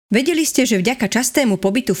Vedeli ste, že vďaka častému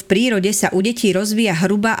pobytu v prírode sa u detí rozvíja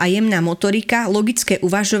hrubá a jemná motorika, logické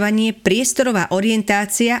uvažovanie, priestorová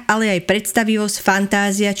orientácia, ale aj predstavivosť,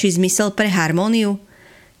 fantázia či zmysel pre harmóniu?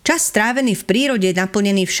 Čas strávený v prírode,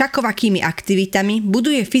 naplnený všakovakými aktivitami,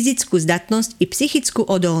 buduje fyzickú zdatnosť i psychickú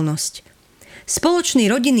odolnosť.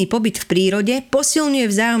 Spoločný rodinný pobyt v prírode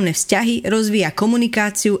posilňuje vzájomné vzťahy, rozvíja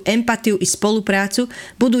komunikáciu, empatiu i spoluprácu,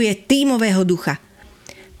 buduje tímového ducha.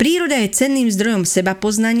 Príroda je cenným zdrojom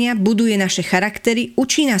sebapoznania, buduje naše charaktery,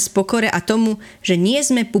 učí nás pokore a tomu, že nie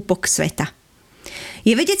sme pupok sveta.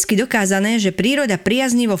 Je vedecky dokázané, že príroda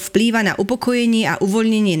priaznivo vplýva na upokojenie a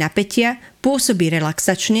uvoľnenie napätia, pôsobí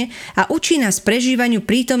relaxačne a učí nás prežívaniu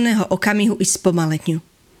prítomného okamihu i spomaleniu.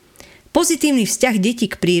 Pozitívny vzťah detí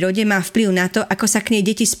k prírode má vplyv na to, ako sa k nej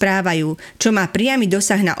deti správajú, čo má priamy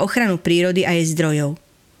dosah na ochranu prírody a jej zdrojov.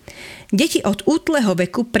 Deti od útleho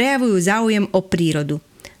veku prejavujú záujem o prírodu.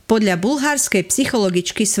 Podľa bulharskej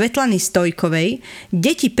psychologičky Svetlany Stojkovej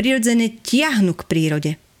deti prirodzene tiahnu k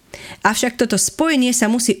prírode. Avšak toto spojenie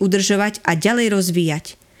sa musí udržovať a ďalej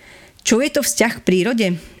rozvíjať. Čo je to vzťah k prírode?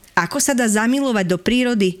 Ako sa dá zamilovať do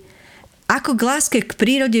prírody? Ako k láske k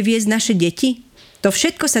prírode viesť naše deti? To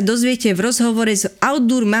všetko sa dozviete v rozhovore s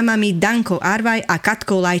Outdoormamami Dankou Arvay a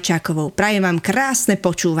Katkou Lajčákovou. Prajem vám krásne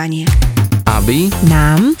počúvanie. Aby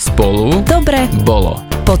nám spolu dobre bolo.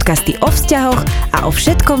 Podcasty o vzťahoch a o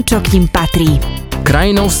všetkom, čo k nim patrí.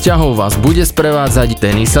 Krajinou vzťahov vás bude sprevádzať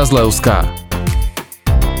Denisa Zlevská.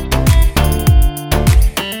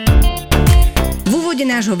 V úvode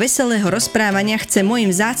nášho veselého rozprávania chcem mojim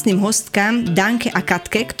vzácnym hostkám Danke a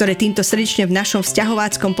Katke, ktoré týmto srdečne v našom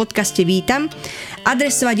vzťahováckom podcaste vítam,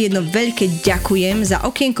 adresovať jedno veľké ďakujem za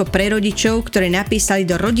okienko pre rodičov, ktoré napísali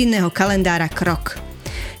do rodinného kalendára kRok.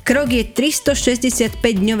 kRok je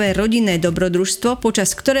 365-dňové rodinné dobrodružstvo,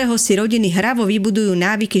 počas ktorého si rodiny hravo vybudujú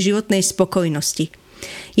návyky životnej spokojnosti.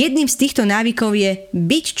 Jedným z týchto návykov je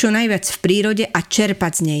byť čo najviac v prírode a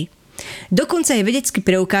čerpať z nej. Dokonca je vedecky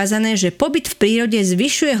preukázané, že pobyt v prírode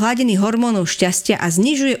zvyšuje hladiny hormónov šťastia a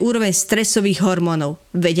znižuje úroveň stresových hormónov.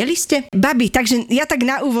 Vedeli ste? Babi, takže ja tak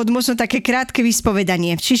na úvod možno také krátke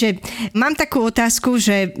vyspovedanie. Čiže mám takú otázku,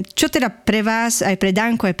 že čo teda pre vás, aj pre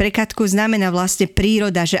Danku, aj pre Katku znamená vlastne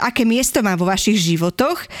príroda, že aké miesto má vo vašich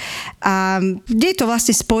životoch a kde je to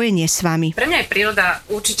vlastne spojenie s vami? Pre mňa je príroda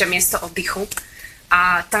určite miesto oddychu.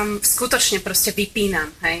 A tam skutočne proste vypínam,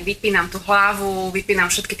 hej. Vypínam tú hlavu, vypínam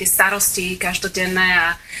všetky tie starosti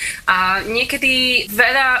každodenné a niekedy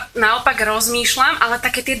veľa naopak rozmýšľam, ale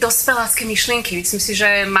také tie dospelácké myšlienky. Myslím si,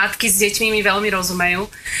 že matky s deťmi mi veľmi rozumejú,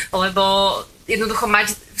 lebo jednoducho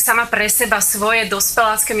mať sama pre seba svoje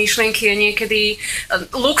dospelácké myšlienky je niekedy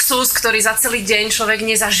luxus, ktorý za celý deň človek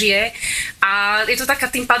nezažije. A je to taká,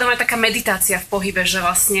 tým pádom aj taká meditácia v pohybe, že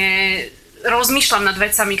vlastne rozmýšľam nad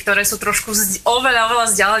vecami, ktoré sú trošku oveľa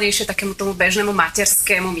vzdialenejšie takému tomu bežnému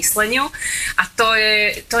materskému mysleniu a to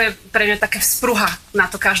je pre mňa taká vzpruha na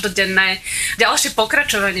to každodenné ďalšie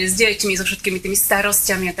pokračovanie s deťmi, so všetkými tými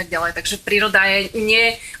starostiami a tak ďalej. Takže príroda je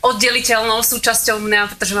neoddeliteľnou súčasťou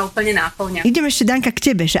mňa, pretože ma úplne náplňa. Idem ešte, Danka, k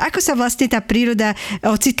tebe, že ako sa vlastne tá príroda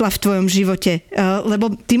ocitla v tvojom živote? Lebo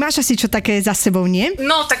ty máš asi čo také za sebou, nie?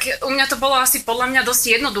 No, tak u mňa to bolo asi podľa mňa dosť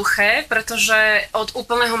jednoduché, pretože od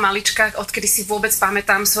úplného malička, odkedy si vôbec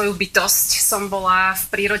pamätám svoju bytosť, som bola v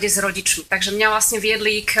prírode s rodičmi. Takže mňa vlastne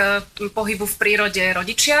viedli k pohybu v prírode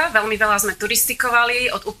rodičia. Veľmi veľa sme turistikovali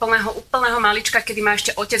od úplného malička, kedy ma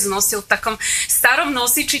ešte otec nosil v takom starom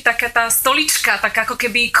nosiči, taká tá stolička, tak ako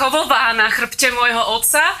keby kovová na chrbte môjho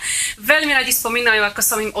otca. Veľmi radi spomínajú, ako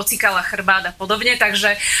som im ocikala chrbát a podobne,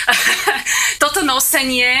 takže toto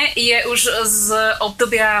nosenie je už z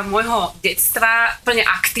obdobia môjho detstva plne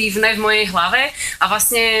aktívne v mojej hlave a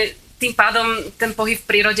vlastne tým pádom ten pohyb v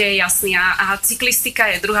prírode je jasný a cyklistika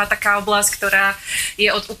je druhá taká oblasť, ktorá je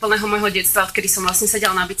od úplného môjho detstva, odkedy som vlastne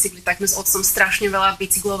sedela na bicykli, tak sme s otcom strašne veľa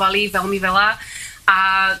bicyklovali, veľmi veľa a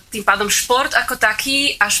tým pádom šport ako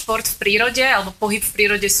taký a šport v prírode alebo pohyb v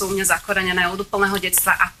prírode sú u mňa zakorenené od úplného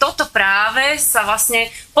detstva a toto práve sa vlastne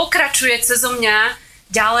pokračuje cezo mňa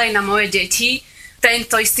ďalej na moje deti,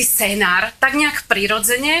 tento istý scenár, tak nejak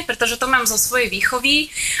prirodzene, pretože to mám zo svojej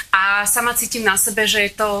výchovy a sama cítim na sebe, že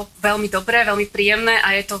je to veľmi dobré, veľmi príjemné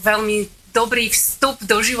a je to veľmi dobrý vstup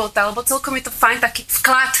do života, lebo celkom je to fajn taký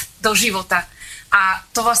vklad do života. A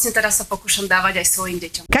to vlastne teraz sa pokúšam dávať aj svojim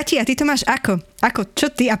deťom. Kati, a ty to máš ako?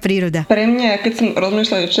 Čo ty a príroda? Pre mňa, keď som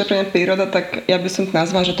rozmýšľala, čo je pre mňa príroda, tak ja by som to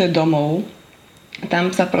nazvala, že to je domov.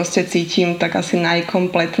 Tam sa proste cítim tak asi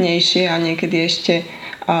najkompletnejšie a niekedy ešte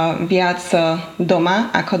viac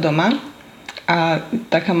doma ako doma a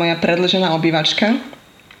taká moja predĺžená obývačka.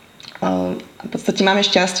 v podstate máme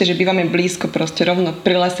šťastie, že bývame blízko, proste rovno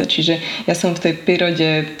pri lese, čiže ja som v tej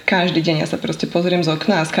prírode každý deň, ja sa proste pozriem z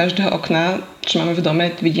okna a z každého okna, čo máme v dome,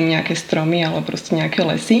 vidím nejaké stromy alebo proste nejaké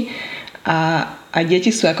lesy a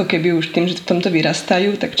deti sú ako keby už tým, že v tomto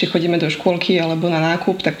vyrastajú, tak či chodíme do škôlky alebo na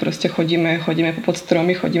nákup, tak proste chodíme popod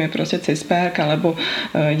stromy, chodíme proste cez park alebo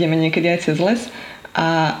ideme niekedy aj cez les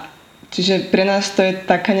a čiže pre nás to je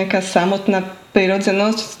taká nejaká samotná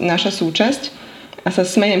prirodzenosť, naša súčasť. A sa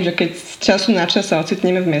smejem, že keď z času na čas sa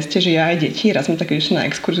ocitneme v meste, že ja aj deti, raz sme tak išli na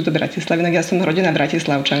exkurziu do Bratislavy, tak ja som rodená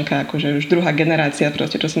Bratislavčanka, akože už druhá generácia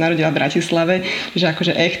proste, čo sa narodila v Bratislave, že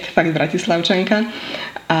akože fakt Bratislavčanka.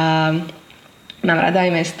 A mám rada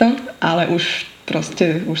aj mesto, ale už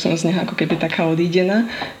som z neho ako keby taká odídená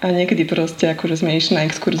a niekedy proste akože sme išli na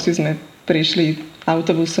exkurziu, sme prišli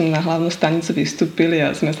autobusom na hlavnú stanicu, vystúpili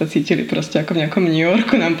a sme sa cítili proste ako v nejakom New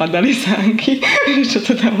Yorku, nám padali sánky, čo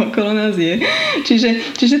to tam okolo nás je.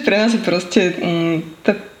 Čiže pre nás je proste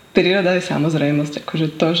tá príroda je samozrejmosť, akože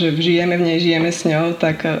to, že žijeme v nej, žijeme s ňou,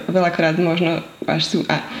 tak veľakrát možno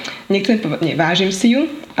nechcem povedať, vážim si ju,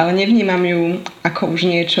 ale nevnímam ju ako už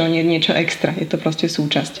niečo extra. Je to proste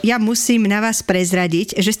súčasť. Ja musím na vás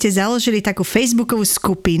prezradiť, že ste založili takú facebookovú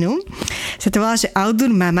skupinu. Sa to volá, že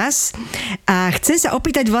Outdoormamas. A chcem sa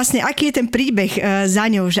opýtať vlastne, aký je ten príbeh za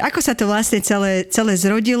ňou, že ako sa to vlastne celé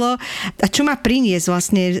zrodilo a čo má priniesť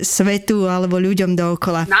vlastne svetu alebo ľuďom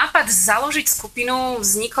dookola. Nápad založiť skupinu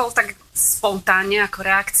vznikol tak spontánne ako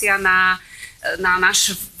reakcia na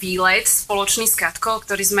náš výlet spoločný s Katkou,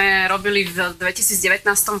 ktorý sme robili v 2019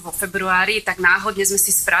 vo februári, tak náhodne sme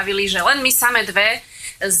si spravili, že len my same dve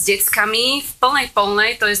s deckami v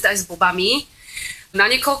plnej, to je aj s bobami, na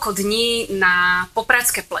niekoľko dní na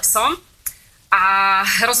Popradské pleso a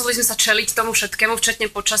rozhodli sme sa čeliť tomu všetkému, včetne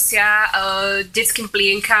počasia, detským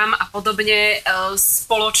plienkam a podobne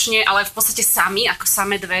spoločne, ale v podstate sami, ako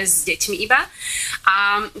same dve s deťmi iba.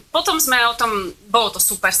 A potom sme bolo to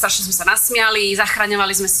super, strašne sme sa nasmiali,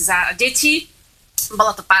 zachraňovali sme si za deti,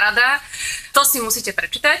 bola to paráda. To si musíte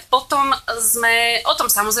prečítať. Potom sme o tom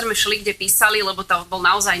samozrejme šli, kde písali, lebo to bol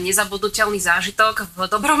naozaj nezabudnutelný zážitok v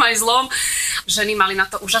dobrom aj zlom. Ženy mali na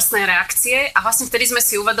to úžasné reakcie a vlastne vtedy sme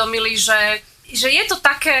si uvedomili, že je to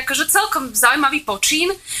také akože celkom zaujímavý počin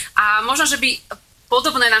a možno, že by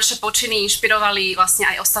podobné naše počiny inšpirovali vlastne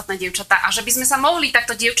aj ostatné dievčatá a že by sme sa mohli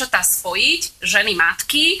takto dievčatá spojiť, ženy,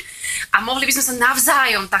 matky a mohli by sme sa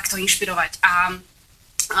navzájom takto inšpirovať. A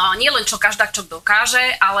nie len čo každá čo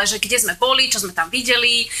dokáže, ale že kde sme boli, čo sme tam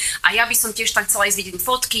videli a ja by som tiež tak chcela ísť vidieť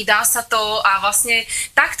fotky, dá sa to a vlastne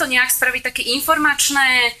takto nejak spraviť také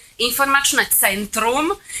informačné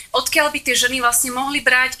centrum, odkiaľ by tie ženy vlastne mohli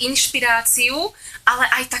brať inšpiráciu, ale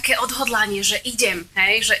aj také odhodlanie, že idem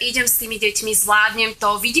s tými deťmi, zvládnem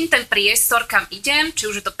to, vidím ten priestor, kam idem, či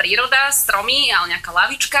už je to príroda, stromy, ale nejaká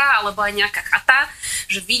lavička, alebo aj nejaká chata,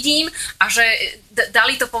 že vidím a že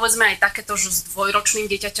dali to povedzme aj takéto, že s 2-ročným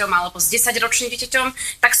dieťaťom alebo s 10-ročným dieťaťom,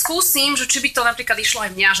 tak skúsim, že či by to napríklad išlo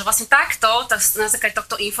aj mňa, že vlastne takto, na základe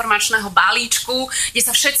tohto informačného balíčku, kde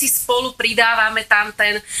sa všetci spolu pridávame tam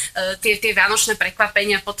tie vianočné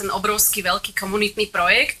prekvapenia po ten obrovský veľký komunitný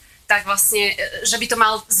projekt, tak vlastne, že by to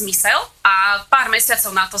mal zmysel a pár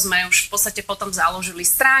mesiacov na to sme už v podstate potom založili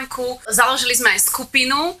stránku, založili sme aj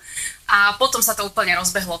skupinu a potom sa to úplne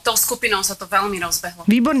rozbehlo. Tou skupinou sa to veľmi rozbehlo.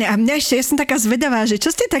 Výborne. A mňa ešte, ja som taká zvedavá, že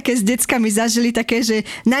čo ste také s deckami zažili, také, že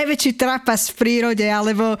najväčší trapas v prírode,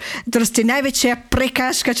 alebo proste najväčšia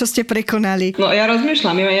prekážka, čo ste prekonali? No ja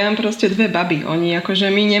rozmýšľam, ja mám proste dve baby. Oni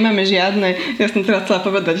akože my nemáme žiadne, ja som teraz chcela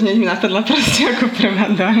povedať, hneď mi napadla proste ako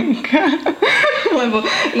prvá Danka. Lebo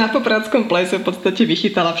na Popradskom plese v podstate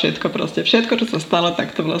vychytala všetko proste. Všetko, čo sa stalo,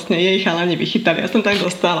 tak to vlastne jej chalani vychytali. Ja som tam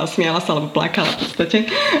dostala, smiala sa, alebo plakala v podstate.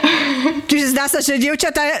 Čiže zdá sa, že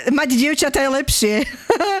mať dievčatá je lepšie.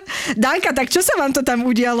 Danka, tak čo sa vám to tam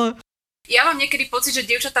udialo? Ja mám niekedy pocit, že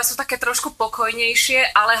dievčatá sú také trošku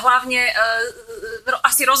pokojnejšie, ale hlavne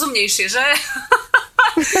asi rozumnejšie, že?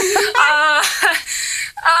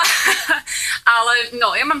 Ale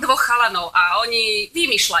no, ja mám 2 chalanov a oni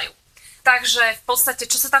vymýšľajú. Takže v podstate,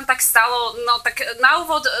 čo sa tam tak stalo, no tak na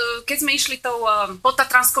úvod, keď sme išli tou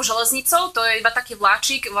podtatranskou železnicou, to je iba taký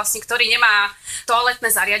vláčik, vlastne, ktorý nemá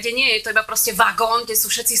toaletné zariadenie, je to iba proste vagón, kde sú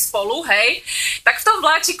všetci spolu, hej. Tak v tom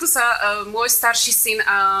vláčiku sa môj starší syn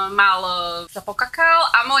sa pokakal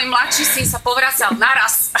a môj mladší syn sa povracal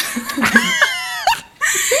naraz.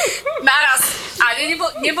 Naraz. A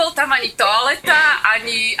nebol tam ani toaleta,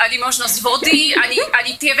 ani možnosť vody,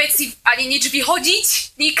 ani tie veci, ani nič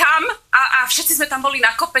vyhodiť nikam. A všetci sme tam boli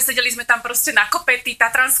na kope, sedeli sme tam proste na kope, tí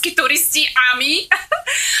tatranskí turisti a my.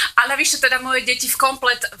 A navyše teda moje deti v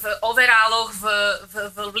komplet v overáloch,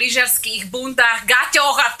 v lyžiarských bundách,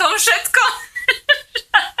 gaťoch a tom všetko.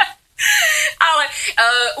 Ale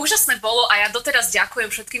úžasné bolo a ja doteraz ďakujem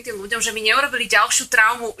všetkým tým ľuďom, že mi neurobili ďalšiu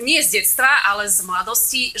traumu, nie z detstva, ale z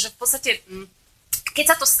mladosti, že v podstate, keď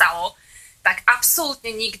sa to stalo, tak absolútne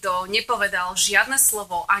nikto nepovedal žiadne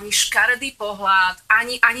slovo, ani škaredý pohľad,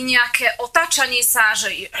 ani nejaké otáčanie sa, že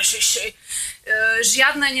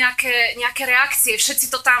žiadne nejaké reakcie. Všetci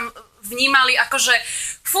to tam vnímali ako, že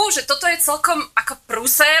že toto je celkom ako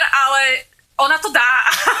prúser, ale ona to dá.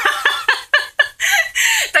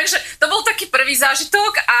 Takže to bol taký prvý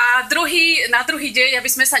zážitok a na druhý deň, aby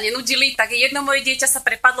sme sa nenudili, tak jedno moje dieťa sa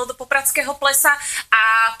prepadlo do popradského plesa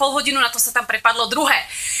a pol hodinu na to sa tam prepadlo druhé.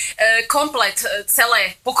 Komplet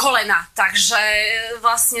celé po kolena. Takže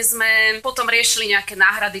vlastne sme potom riešili nejaké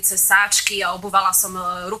náhrady cez sáčky a obúvala som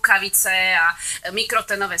rukavice a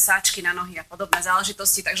mikrotenové sáčky na nohy a podobné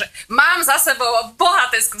záležitosti. Takže mám za sebou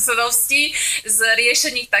bohaté skúsenosti z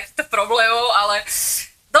riešení takýchto problémov, ale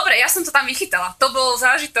dobre, ja som to tam vychytala. To bol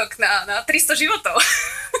zážitok na 300 životov.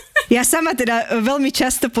 Ja sama teda veľmi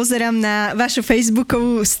často pozerám na vašu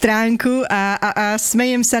facebookovú stránku a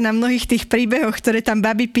smejem sa na mnohých tých príbehoch, ktoré tam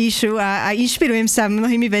baby píšu a inšpirujem sa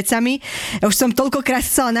mnohými vecami. Už som toľkokrát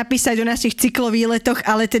chcela napísať o našich cyklovýletoch,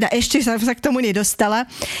 ale teda ešte sa k tomu nedostala.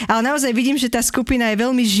 Ale naozaj vidím, že tá skupina je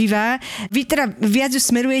veľmi živá. Vy teda viac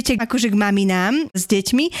smerujete akože k maminám s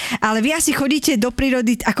deťmi, ale vy asi chodíte do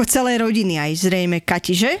prírody ako celé rodiny aj zrejme,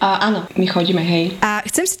 Kati, že? Áno, my chodíme, hej. A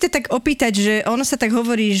chcem si tak opýtať, že ono sa tak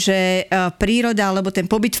hovorí, že príroda, alebo ten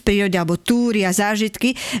pobyt v prírode, alebo túry a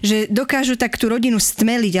zážitky, že dokážu tak tú rodinu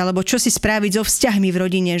stmeliť, alebo čo si spraviť so vzťahmi v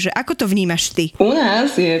rodine, že ako to vnímaš ty? U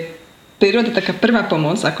nás je príroda taká prvá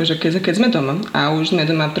pomoc, akože keď sme doma a už sme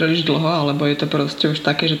doma príliš dlho, alebo je to proste už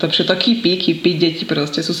také, že to všetko kýpi, deti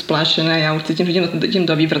proste sú splášené, ja už cítim, že idem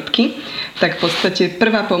do vývrtky, tak v podstate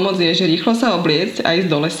prvá pomoc je, že rýchlo sa obliecť a ísť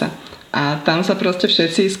do lesa. A tam sa proste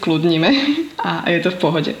všetci skľudníme a je to v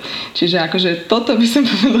pohode. Čiže akože toto by som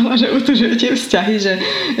povedala, že udržuje tie vzťahy,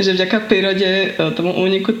 že vďaka prírode tomu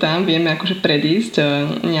úniku tam vieme akože predísť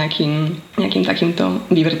nejakým takýmto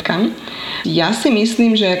vývrtkám. Ja si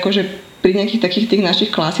myslím, že akože pri nejakých takých tých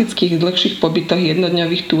našich klasických dlhších pobytoch,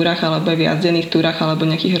 jednodňových túrach alebo viacdenných túrach alebo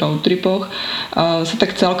nejakých road tripoch sa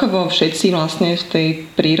tak celkovo všetci vlastne v tej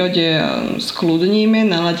prírode skľudníme,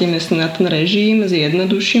 naladíme sa na ten režim,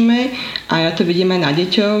 zjednodušíme a ja to vidím aj na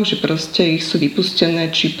deťoch, že proste ich sú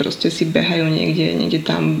vypustené, či proste si behajú niekde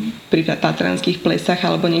tam pri tatranských plesách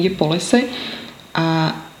alebo niekde po lese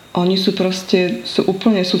a oni sú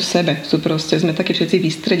úplne v sebe, sme takí všetci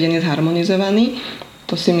vystredení, zharmonizovaní.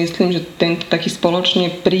 To si myslím, že tento taký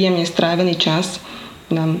spoločne príjemne strávený čas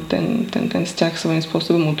nám ten vzťah svojím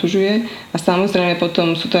spôsobom utužuje. A samozrejme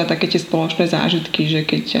potom sú to aj také tie spoločné zážitky, že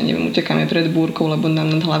keď, utekáme pred búrkou, lebo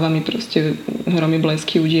nám nad hlavami proste hromy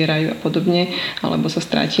blesky udierajú a podobne, alebo sa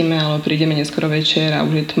stratíme, alebo prídeme neskoro večer a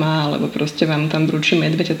už je tma, alebo proste vám tam brúči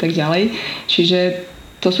medveď a tak ďalej. Čiže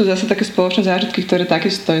to sú zase také spoločné zážitky, ktoré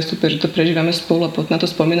takisto je super, že to prežívame spolu a na to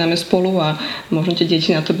spomíname spolu a možno tie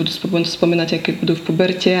deti na to budú spomínať, aj keď budú v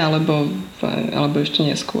puberte alebo ešte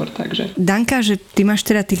neskôr. Takže. Danka, že ty máš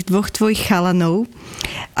teda tých dvoch tvojich chalanov,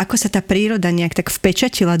 ako sa tá príroda nejak tak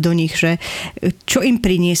vpečatila do nich, že čo im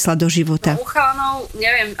priniesla do života? U chalanov,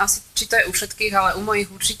 neviem asi, či to je u všetkých, ale u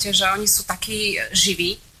mojich určite, že oni sú takí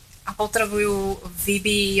živí a potrebujú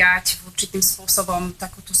vybíjať určitým spôsobom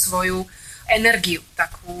takú tú svoju energiu,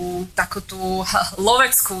 takú tú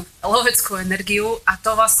loveckú energiu a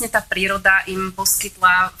to vlastne tá príroda im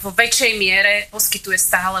poskytla poskytuje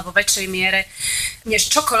stále vo väčšej miere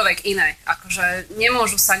než čokoľvek iné. Akože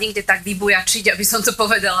nemôžu sa nikde tak vybujačiť, aby som to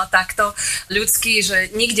povedala takto ľudsky,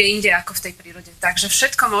 že nikde inde ako v tej prírode. Takže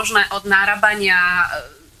všetko možné od nárábania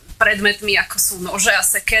predmetmi, ako sú nože a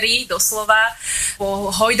sekery, doslova,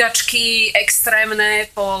 po hojdačky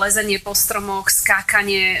extrémne, po lezenie po stromoch,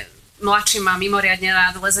 skákanie. Mladší má mimoriadne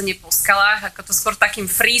rád lezenie po skalách, ako to skôr takým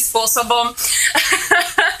free spôsobom.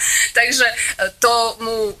 Takže to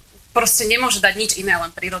mu proste nemôže dať nič iné, len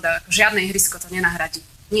príroda. Žiadne ihrisko to nenahradí.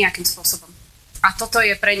 Nejakým spôsobom. A toto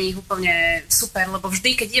je pre nich úplne super, lebo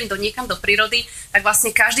vždy, keď idem niekam do prírody, tak vlastne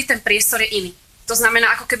každý ten priestor je iný. To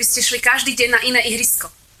znamená, ako keby ste šli každý deň na iné ihrisko.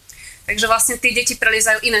 Takže vlastne tí deti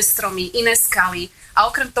preliezajú iné stromy, iné skaly. A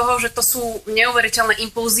okrem toho, že to sú neuveriteľné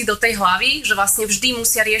impulzy do tej hlavy, že vlastne vždy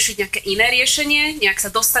musia riešiť nejaké iné riešenie, nejak sa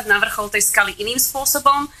dostať na vrchol tej skaly iným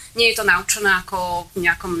spôsobom. Nie je to naučené ako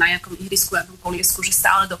na nejakom ihrisku, nejakom koliesku, že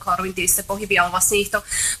stále dokola robím tie isté pohyby, ale vlastne ich to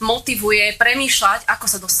motivuje premýšľať, ako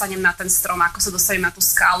sa dostanem na ten strom, ako sa dostanem na tú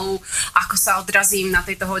skalu, ako sa odrazím na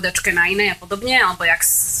tejto hojdačke na inej a podobne, alebo jak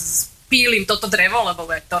pílim toto drevo, lebo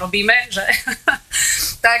to robíme, že?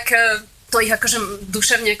 Tak to ich akože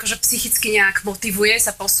duševne, akože psychicky nejak motivuje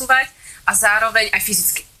sa posúvať a a zároveň aj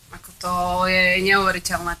fyzicky. Ako to je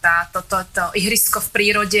neuveriteľné. To ihrisko v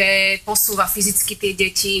prírode posúva fyzicky tie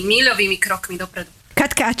deti míľovými krokmi dopredu.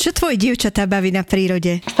 Katka, a čo tvoje dievčatá baví na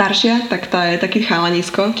prírode? Staršia, tak tá je taký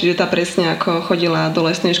chalanisko, čiže tá presne ako chodila do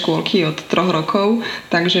lesnej škôlky od 3 rokov,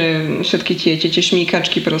 takže všetky tie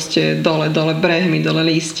šmíkačky proste dole brehmi, dole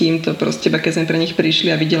lístím, to proste, keď sme pre nich prišli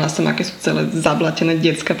a videla som, aké sú celé zablatené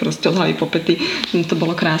decka proste od hlavy po pety, to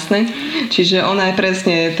bolo krásne. Čiže ona je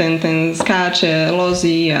presne ten skáče,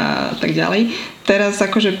 lozí a tak ďalej. Teraz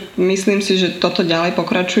akože myslím si, že toto ďalej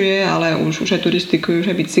pokračuje, ale už aj turistikujú, už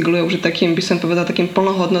aj bicykluje, už je takým, by som povedala, takým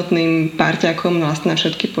plnohodnotným parťakom vlastne na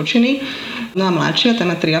všetky počiny. No a mladšia, tá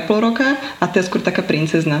má 3,5 roka a to je skôr taká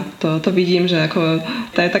princezna. To vidím, že ako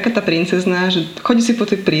tá je taká tá princezna, že chodí si po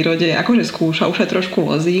tej prírode, akože skúša, už aj trošku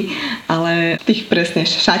lozí, ale tých presne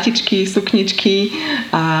šatičky, sukničky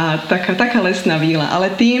a taká lesná víla. Ale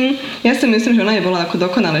tým, ja si myslím, že ona je bola ako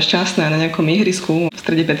dokonale šťastná na nejakom ihrisku v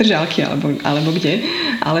strede Petržalky alebo kde,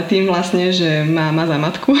 ale tým vlastne, že má za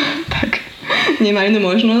matku, tak nemá inú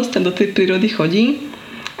možnosť a do tej prírody chodí,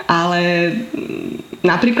 ale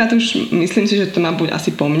napríklad už myslím si, že to má buď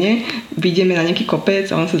asi po mne, vyjdeme na nejaký kopec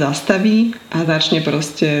a on sa zastaví a začne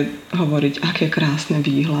proste hovoriť, aké krásne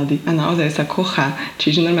výhľady a naozaj sa kochá,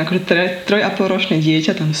 čiže normálne akože 3,5-ročné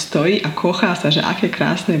dieťa tam stojí a kochá sa, že aké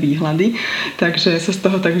krásne výhľady, takže sa z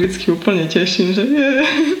toho tak vždycky úplne teším, že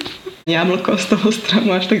jablko z toho stromu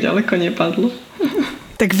až tak ďaleko nepadlo.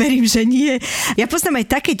 Tak verím, že nie. Ja poznám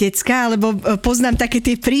aj také decká, alebo poznám také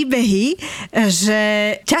tie príbehy, že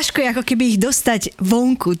ťažko je ako keby ich dostať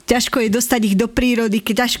vonku, ťažko je dostať ich do prírody,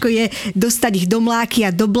 ťažko je dostať ich do mláky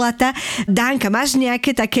a do blata. Dánka, máš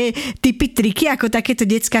nejaké také typy, triky, ako takéto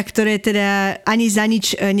decká, ktoré teda ani za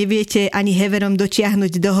nič neviete ani heverom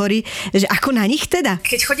dotiahnuť do hory, že ako na nich teda?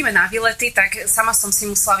 Keď chodíme na výlety, tak sama som si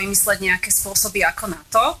musela vymysleť nejaké spôsoby ako na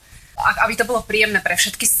to, aby to bolo príjemné pre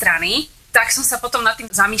všetky strany. Tak som sa potom nad tým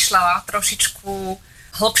zamýšľala trošičku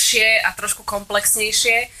hlbšie a trošku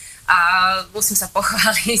komplexnejšie a musím sa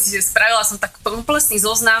pochváliť, že spravila som tak komplexný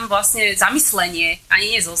zoznam, vlastne zamyslenie,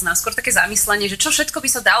 ani nie zoznam, skôr také zamyslenie, že čo všetko by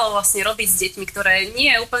sa dalo vlastne robiť s deťmi, ktoré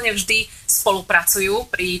nie úplne vždy spolupracujú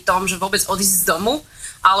pri tom, že vôbec odísť z domu,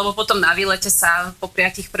 alebo potom na výlete sa po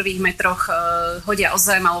 5 prvých metroch hodia o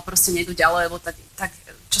zem, alebo proste nejdu ďalej, lebo tak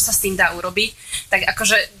čo sa s tým dá urobiť, tak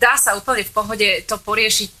akože dá sa úplne v pohode to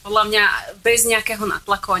poriešiť podľa mňa bez nejakého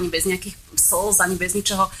natlaku, ani bez nejakých slz, ani bez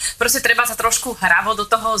ničoho. Proste treba sa trošku hravo do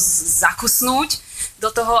toho zakusnúť,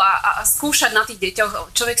 do toho a skúšať na tých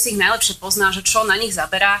deťoch. Človek si ich najlepšie pozná, že čo na nich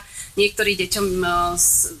zaberá. Niektorým deťom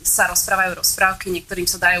sa rozprávajú rozprávky, niektorým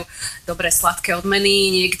sa dajú dobré sladké odmeny,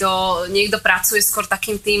 niekto pracuje skôr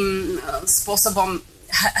takým tým spôsobom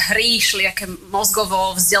hry, šliaké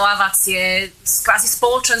mozgovo, vzdelávacie, kvázi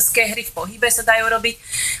spoločenské hry v pohybe sa dajú robiť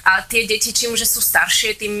a tie deti, čím už sú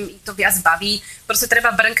staršie, tým to viac baví. Proste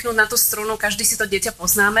treba brnknúť na tú strunu, každý si to dieťa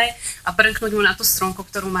poznáme a brnknúť mu na tú strunku,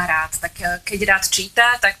 ktorú má rád. Tak keď rád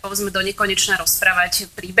číta, tak povedzme do nekonečna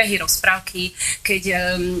rozprávať príbehy, rozprávky, keď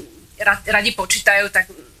radi počítajú, tak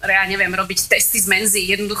ja neviem, robiť testy z menzy.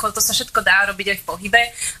 Jednoducho to sa všetko dá robiť aj v pohybe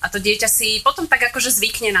a to dieťa si potom tak akože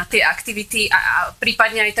zvykne na tie aktivity a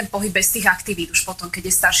prípadne aj ten pohyb bez tých aktivít už potom, keď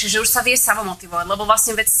je starší, že už sa vie samomotivovať, lebo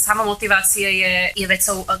vlastne vec samomotivácie je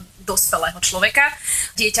vecou dospelého človeka.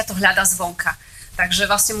 Dieťa to hľadá zvonka. Takže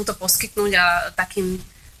vlastne mu to poskytnúť a takým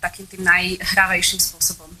tým najhravejším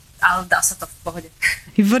spôsobom. Ale dá sa to v pohode.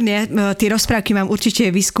 Výborne, tie rozprávky mám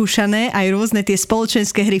určite vyskúšané, aj rôzne tie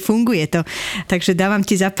spoločenské hry, funguje to. Takže dávam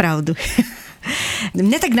ti za pravdu.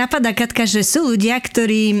 Mňa tak napadá, Katka, že sú ľudia,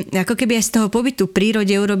 ktorí ako keby aj z toho pobytu v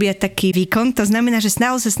prírode urobia taký výkon. To znamená, že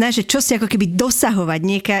stále sa snažia čosi ako keby dosahovať,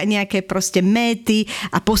 nejaké proste méty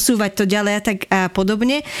a posúvať to ďalej a tak a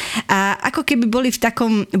podobne. A ako keby boli v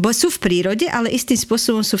takom, sú v prírode, ale istým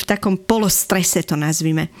spôsobom sú v takom polostrese, to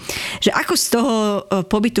nazvime. Že ako z toho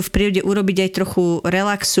pobytu v prírode urobiť aj trochu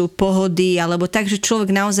relaxu, pohody, alebo tak, že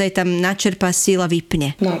človek naozaj tam načerpá síl a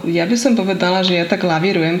vypne. No, ja by som povedala, že ja tak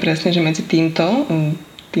lavírujem presne, že medzi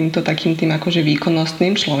týmto takým tým akože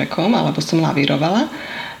výkonnostným človekom, alebo som lavírovala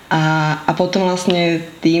a potom vlastne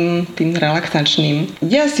tým relaxačným.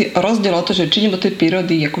 Ide asi rozdiel o to, že či idem do tej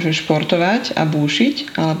prírody akože športovať a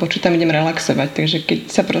búšiť, alebo či tam idem relaxovať. Takže keď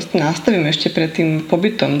sa proste nastavím ešte pred tým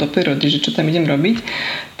pobytom do prírody, že čo tam idem robiť,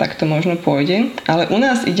 tak to možno pôjde. Ale u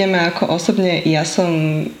nás ideme ako osobne,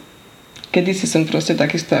 kedysi som proste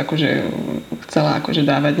takisto akože chcela akože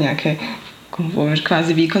dávať nejaké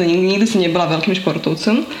kvázi výkony. Nikdy som nebola veľkým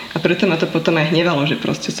športovcom a preto ma to potom aj hnevalo, že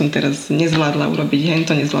proste som teraz nezvládla urobiť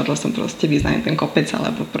hento, nezvládla som proste vyznať ten kopec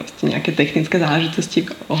alebo proste nejaké technické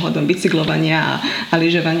záležitosti ohľadom bicyklovania a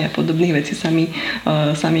lyžovania a podobných vecí sa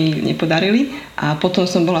mi nepodarili a potom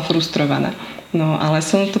som bola frustrovaná. No ale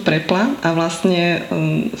som to prepla a vlastne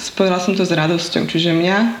spojila som to s radosťou, čiže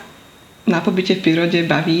mňa na pobyte v prírode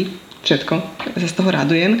baví všetko, sa z toho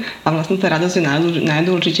radujem a vlastne tá radosť je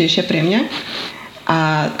najdôležitejšia pre mňa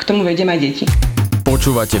a k tomu vediem aj deti.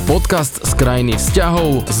 Počúvate podcast z krajiny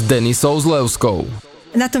vzťahov s Denisou Zlevskou.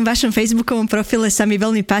 Na tom vašom facebookovom profile sa mi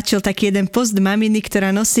veľmi páčil taký jeden post maminy,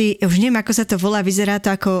 ktorá nosí, už neviem ako sa to volá, vyzerá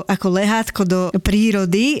to ako lehátko do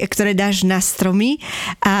prírody, ktoré dáš na stromy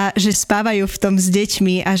a že spávajú v tom s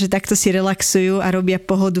deťmi a že takto si relaxujú a robia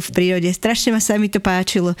pohodu v prírode. Strašne sa mi to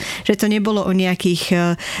páčilo, že to nebolo o nejakých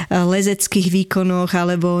lezeckých výkonoch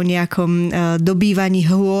alebo o nejakom dobývaní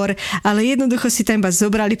hôr, ale jednoducho si tam iba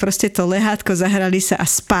zobrali proste to lehátko, zahrali sa a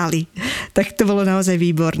spali. Tak to bolo naozaj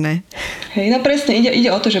výborné. Hej, no presne, ide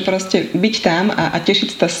o to, že proste byť tam a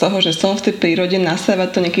tešiť sa z toho, že som v tej prírode, nasávať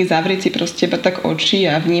to nejaký zavrieť si proste iba tak oči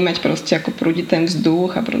a vnímať proste, ako prúdi ten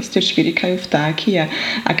vzduch a proste švirikajú vtáky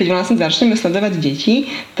a keď vlastne začneme sledovať deti,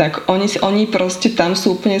 tak oni proste tam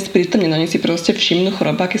sú úplne sprítomnení, oni si proste všimnú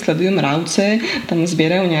chrobáky, sledujú mravce, tam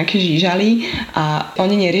zbierajú nejaké žížaly a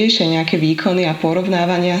oni neriešia nejaké výkony a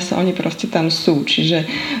porovnávania sa, oni proste tam sú, čiže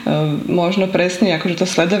možno presne akože to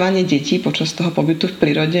sledovanie detí počas toho pobytu v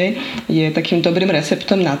prírode je takým dobrým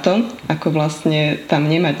receptom na to, ako vlastne tam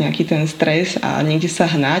nemať nejaký ten stres a niekde sa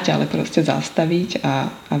hnať, ale proste zastaviť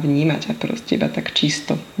a vnímať a proste iba tak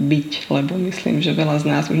čisto byť, lebo myslím, že veľa z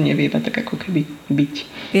nás už nevie iba tak ako keby byť.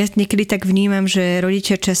 Ja niekedy tak vnímam, že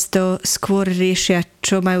rodičia často skôr riešia,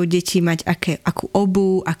 čo majú deti mať, akú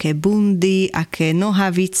obuv, aké bundy, aké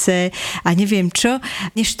nohavice a neviem čo,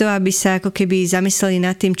 než to, aby sa ako keby zamysleli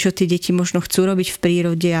nad tým, čo tí deti možno chcú robiť v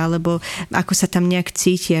prírode, alebo ako sa tam nejak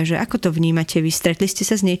cítia, že ako to vnímate vy? Stretli ste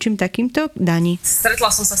sa s niečím takýmto, Dani? Stretla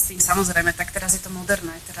som sa s tým, samozrejme, tak teraz je to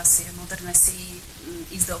moderné. Teraz je moderné si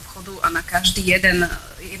ísť do obchodu a na každý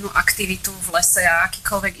jednu aktivitu v lese a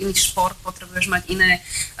akýkoľvek iný šport potrebuješ mať iné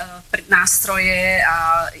nástroje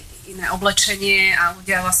a iné oblečenie a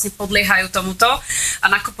ľudia vlastne podliehajú tomuto a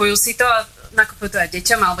nakupujú si to a nakupujú to aj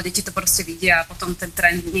deťom, alebo deti to proste vidia a potom ten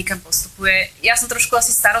trend niekam postupuje. Ja som trošku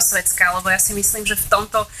asi starosvetská, lebo ja si myslím, že v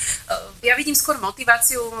tomto ja vidím skôr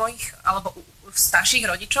motiváciu mojich alebo starších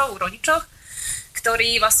rodičov, u rodičoch,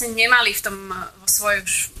 ktorí vlastne nemali vo svojej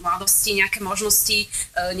mladosti nejaké možnosti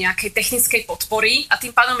nejakej technickej podpory a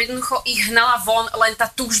tým pádom jednoducho ich hnala von len tá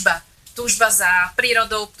túžba. Túžba za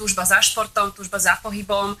prírodou, túžba za športom, túžba za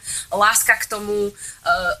pohybom, láska k tomu,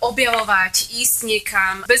 objavovať, ísť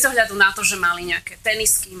niekam, bez ohľadu na to, že mali nejaké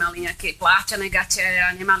tenisky, mali nejaké pláťané gate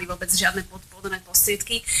a nemali vôbec žiadne podporné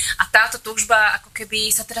prostriedky. A táto túžba ako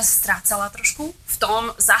keby sa teraz strácala trošku v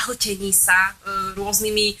tom zahltení sa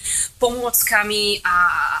rôznymi pomôckami a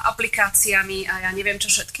aplikáciami a ja neviem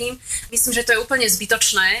čo všetkým. Myslím, že to je úplne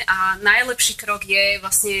zbytočné a najlepší krok je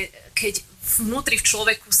vlastne, keď vnútri v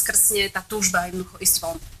človeku skrsne tá túžba jednoducho ísť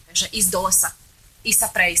von, takže ísť do lesa, ísť sa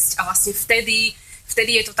prejsť a vlastne vtedy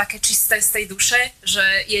je to také čisté z tej duše, že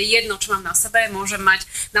je jedno, čo mám na sebe, môžem mať,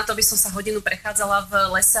 na to by som sa hodinu prechádzala v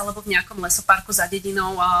lese alebo v nejakom lesoparku za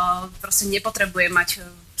dedinou a proste nepotrebujem mať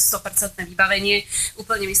 100% vybavenie,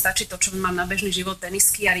 úplne mi stačí to, čo mám na bežný život,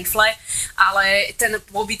 tenisky a rifle, ale ten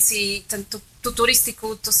pobyt si, tú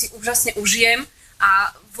turistiku, to si úžasne užijem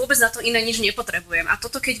a vôbec na to iné nič nepotrebujem. A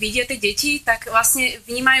toto, keď vidia tie deti, tak vlastne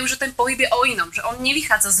vnímajú, že ten pohyb je o inom, že on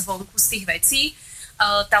nevychádza zvonku z tých vecí,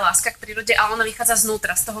 tá láska k prírode, ale ona vychádza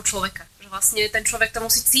znútra, z toho človeka. Že vlastne ten človek to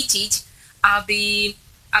musí cítiť,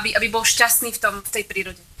 aby bol šťastný v tej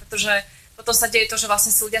prírode. Pretože potom sa deje to, že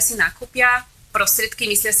vlastne si ľudia si nakúpia prostriedky,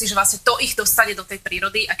 myslia si, že vlastne to ich dostane do tej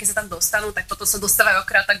prírody a keď sa tam dostanú, tak potom sa dostávajú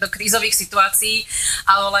akorát tak do krízových situácií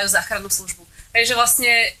a volajú záchrannú službu. Takže vlastne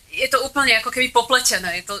je to úplne ako keby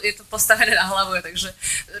popletené, je to postavené na hlavu, takže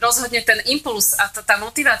rozhodne ten impuls a tá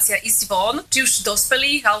motivácia ísť von, či už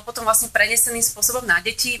dospelých, ale potom vlastne preneseným spôsobom na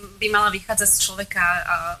deti by mala vychádzať z človeka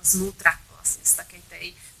znútra, vlastne z takej tej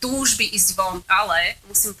túžby ísť von, ale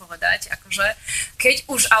musím povedať, akože keď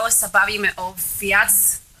už ale sa bavíme o viac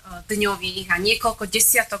dňových a niekoľko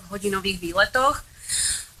desiatok hodinových výletoch,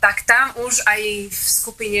 tak tam už aj v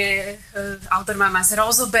skupine Outdoormamas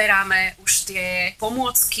rozoberáme už tie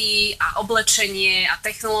pomôcky a oblečenie a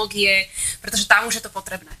technológie, pretože tam už je to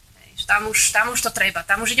potrebné. Tam už to treba.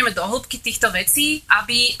 Tam už ideme do hĺbky týchto vecí,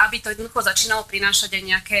 aby to jednoducho začínalo prinášať aj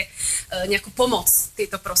nejakú pomoc,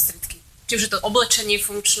 tieto prostriedky. či už je to oblečenie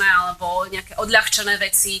funkčné, alebo nejaké odľahčené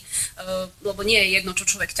veci, lebo nie je jedno, čo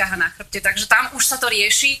človek ťaha na chrbte. Takže tam už sa to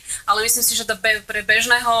rieši, ale myslím si, že to pre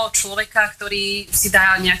bežného človeka, ktorý si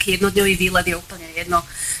dá nejaký jednodňový výlet, je úplne jedno,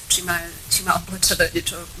 či má oblečené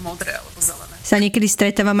niečo modré alebo zelené. Sa niekedy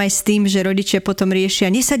stretávam aj s tým, že rodičia potom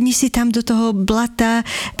riešia, nesadni si tam do toho blata,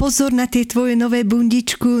 pozor na tie tvoje nové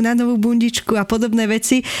bundičku, na novú bundičku a podobné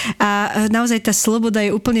veci. A naozaj tá sloboda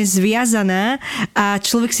je úplne zviazaná a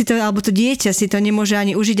človek si to, alebo to dieťa si to nemôže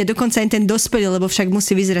ani užiť a dokonca aj ten dospelý, lebo však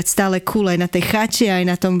musí vyzerať stále cool aj na tej chate, aj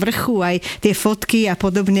na tom vrchu, aj tie fotky a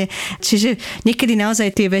podobne. Čiže niekedy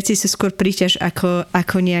naozaj tie veci sú skôr príťaž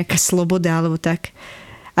ako nejaká sloboda alebo tak.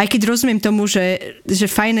 Aj keď rozumiem tomu, že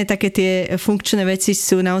fajné také tie funkčné veci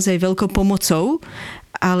sú naozaj veľkou pomocou,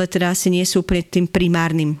 ale teda asi nie sú úplne tým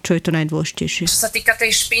primárnym, čo je to najdôležitejšie. Čo sa týka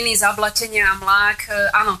tej špiny, zablatenia a mlák,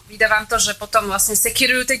 áno, vydávam to, že potom vlastne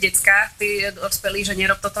sekirujú tie decká, tí dospelí, že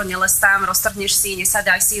nerob toto, neles tam, roztrhneš si,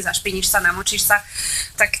 nesadaj si, zašpiníš sa, namočíš sa,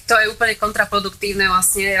 tak to je úplne kontraproduktívne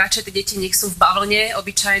vlastne. Radšej tie deti nech sú v bavlne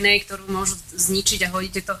obyčajnej, ktorú môžu zničiť a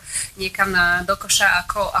hodíte to niekam do koša,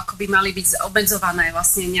 ako by mali byť obmedzované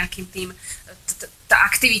vlastne nejakým tým tá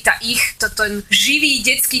aktivita ich, ten živý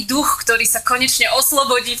detský duch, ktorý sa konečne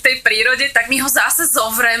oslobodí v tej prírode, tak my ho zase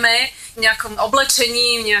zovreme nejakým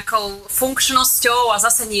oblečením, nejakou funkčnosťou a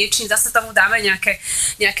zase niečím, zase tomu dáme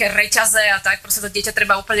nejaké reťaze a tak, proste to dieťa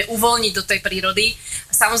treba úplne uvoľniť do tej prírody.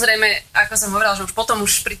 Samozrejme, ako som hovorila, že už potom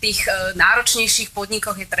pri tých náročnejších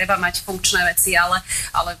podnikoch je treba mať funkčné veci, ale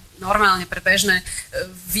normálne pre bežné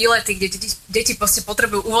výlety, kde deti proste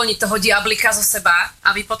potrebujú uvoľniť toho diablika zo seba,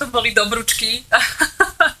 aby potom boli dobručky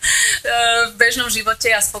v bežnom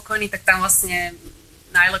živote a spokojní, tak tam vlastne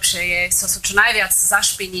najlepšie je sa čo najviac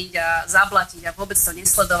zašpiniť a zablatiť a vôbec to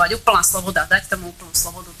nesledovať. Úplná sloboda, dať tomu úplnú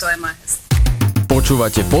slobodu, to je moje heslo.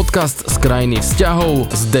 Počúvate podcast z krajiny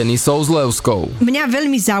vzťahov s Denisou Zlevskou. Mňa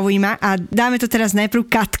veľmi zaujíma a dáme to teraz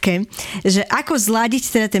najprv Katke, že ako zladiť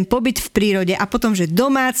teda ten pobyt v prírode a potom, že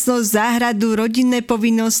domácnosť, záhradu, rodinné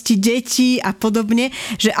povinnosti, deti a podobne,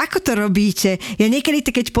 že ako to robíte? Ja niekedy,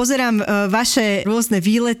 keď pozerám vaše rôzne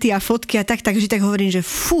výlety a fotky a tak vždy tak hovorím, že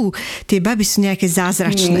fú, tie baby sú nejaké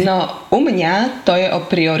zázračné. No, u mňa to je o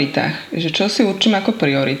prioritách. Že čo si určím ako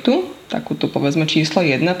prioritu, takú tu povedzme číslo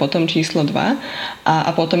 1, potom číslo 2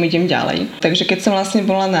 a potom idem ďalej. Takže keď som vlastne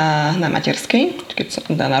bola na materskej, keď som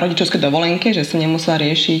na rodičovskej dovolenke, že som nemusela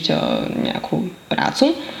riešiť nejakú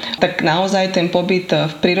prácu, tak naozaj ten pobyt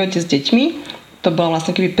v prírode s deťmi, to bola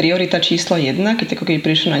vlastne keby priorita číslo 1, keď ako keby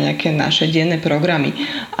prišli na nejaké naše denné programy.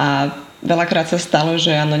 A veľakrát sa stalo,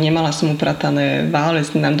 že áno, nemala som upratané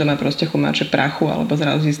válec, nám doma proste chumáče prachu, alebo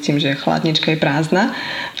zrazu zistím, že chladnička je prázdna.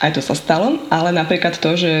 Aj to sa stalo, ale napríklad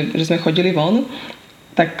to, že sme chodili von,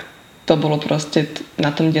 tak to bolo proste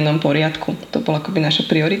na tom dennom poriadku. To bola akoby naša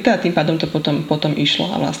priorita a tým pádom to potom išlo.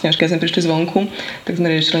 A vlastne až keď sme prišli zvonku, tak sme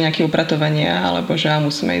riešili nejaké upratovania, alebo že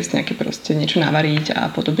musíme ísť nejaké proste niečo navariť a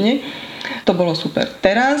podobne. To bolo super.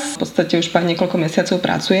 Teraz v podstate už niekoľko mesiacov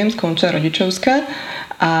pracujem, skončila rodičovská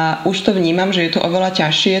a už to vnímam, že je to oveľa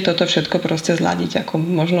ťažšie toto všetko proste zladiť. Ako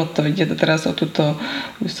možno to vidieť teraz o túto,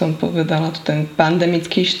 by som povedala, ten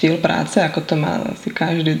pandemický štýl práce, ako to má asi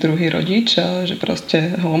každý druhý rodič, že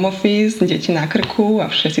proste home office, deti na krku a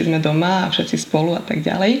všetci sme doma a všetci spolu a tak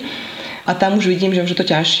ďalej. A tam už vidím, že už je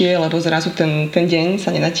to ťažšie, lebo zrazu ten deň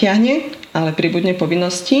sa nenatiahne, ale pribudne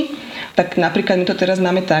povinnosti. Tak napríklad my to teraz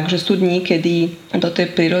máme tak, že sú dní, kedy do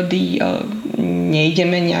tej prírody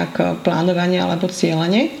nejdeme nejak plánovane alebo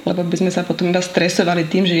cieľane, lebo by sme sa potom iba stresovali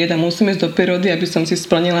tým, že musíme ísť do prírody, aby som si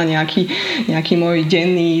splnila nejaký môj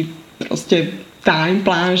denný proste time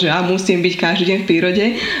plán, že musím byť každý deň v prírode,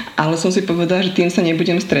 ale som si povedala, že tým sa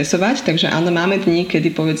nebudem stresovať, takže áno, máme dni,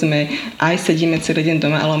 kedy povedzme aj sedíme celý deň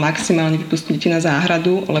doma, ale maximálne vypustíme na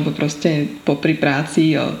záhradu, lebo proste popri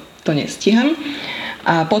práci to nestíham.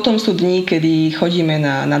 A potom sú dni, kedy chodíme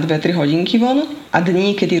na 2-3 hodinky von a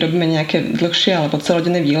dni, kedy robíme nejaké dlhšie alebo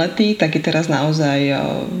celodenné výlety, tak je teraz naozaj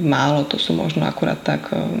málo, to sú možno akurát tak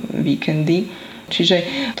víkendy.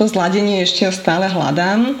 Čiže to zladenie ešte stále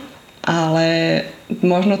hľadám, ale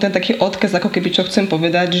možno ten taký odkaz, ako keby čo chcem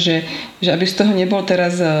povedať, že aby z toho nebol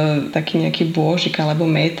teraz taký nejaký bôžik alebo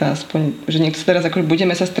meta, aspoň, že niekto teraz ako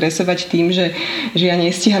budeme sa stresovať tým, že ja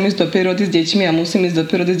nestíham ísť do prírody s deťmi a musím ísť do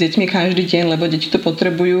prírody s deťmi každý deň, lebo deti to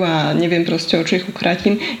potrebujú a neviem proste, o čo ich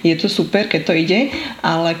ukrátim. Je to super, keď to ide,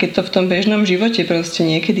 ale keď to v tom bežnom živote proste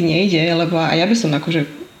niekedy nejde, lebo a ja by som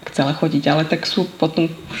akože chcela chodiť, ale tak sú potom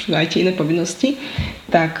už aj tie iné povinnosti,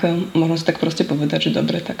 tak možno si tak proste povedať, že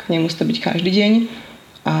dobre, tak nemusí to byť každý deň,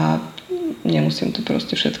 a nemusím tu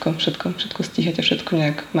proste všetko stíhať a všetko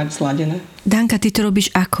nejak mať zladené. Danka, ty to robíš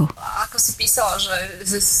ako? Ako si písala,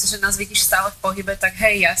 že nás vidíš stále v pohybe, tak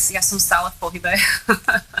hej, ja som stále v pohybe.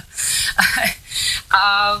 A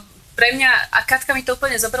pre mňa, a Katka mi to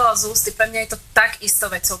úplne zobrala z ústy, pre mňa je to tak isto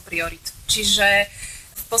vecou priorit. Čiže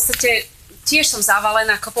v podstate tiež som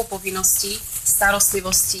zavalená kopou povinností,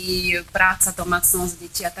 starostlivosti, práca, domácnosť,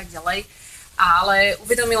 deti a tak ďalej. Ale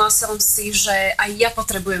uvedomila som si, že aj ja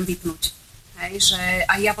potrebujem vypnúť. Hej, že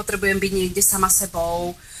aj ja potrebujem byť niekde sama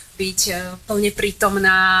sebou, byť plne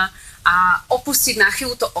prítomná a opustiť na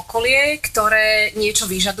chvíľu to okolie, ktoré niečo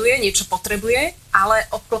vyžaduje, niečo potrebuje, ale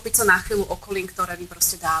obklopiť sa na chvíľu okolím, ktoré mi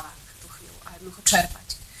proste dáva tú chvíľu a jednoducho čerpať.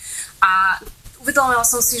 A uvedomila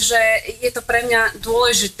som si, že je to pre mňa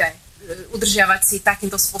dôležité udržiavať si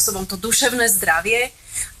takýmto spôsobom to duševné zdravie,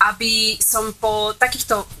 aby som po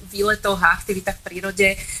takýchto výletoch a aktivitách v prírode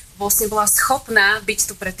vlastne bola schopná byť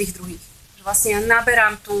tu pre tých druhých. Že vlastne ja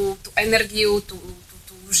naberám tú energiu, tú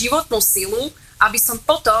životnú silu, aby som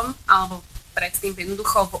potom, alebo predtým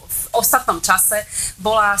jednoducho v ostatnom čase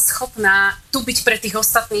bola schopná tu byť pre tých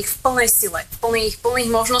ostatných v plnej sile, v plných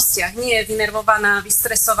možnostiach. Nie vynervovaná,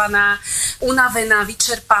 vystresovaná, unavená,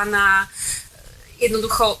 vyčerpaná,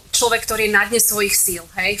 jednoducho človek, ktorý je na dne svojich síl.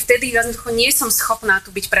 Hej? Vtedy jednoducho nie som schopná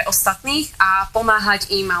tu byť pre ostatných a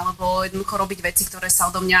pomáhať im alebo jednoducho robiť veci, ktoré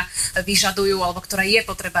sa odo mňa vyžadujú alebo ktoré je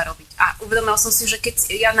potreba robiť. A uvedomila som si, že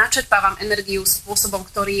keď ja načerpávam energiu spôsobom,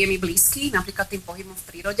 ktorý je mi blízky, napríklad tým pohybom v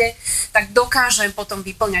prírode, tak dokážem potom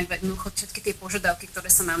vyplňať jednoducho všetky tie požiadavky,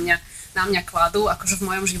 ktoré sa na mňa kladú, akože v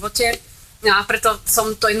mojom živote. No a preto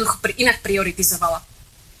som to jednoducho inak prioritizovala.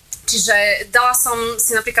 Čiže dala som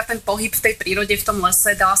si napríklad ten pohyb v tej prírode, v tom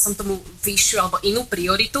lese, dala som tomu vyššiu alebo inú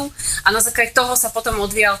prioritu a na základe toho sa potom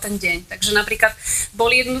odvíjal ten deň. Takže napríklad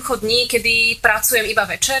boli jednoducho dní, kedy pracujem iba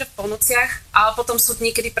večer, po nociach, a potom sú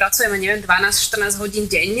dní, kedy pracujeme, 12-14 hodín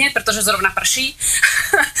denne, pretože zrovna prší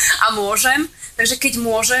a môžem. Takže keď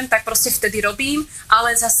môžem, tak proste vtedy robím,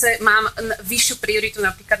 ale zase mám vyššiu prioritu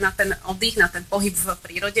napríklad na ten oddych, na ten pohyb v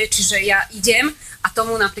prírode, čiže ja idem a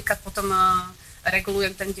tomu napríklad potom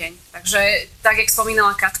regulujem ten deň. Takže tak, jak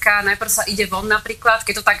spomínala Katka, najprv sa ide von napríklad,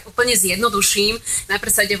 keď to tak úplne zjednoduším, najprv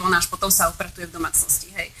sa ide von, až potom sa upratuje v domácnosti.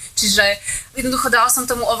 Hej. Čiže jednoducho dala som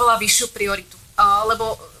tomu oveľa vyššiu prioritu.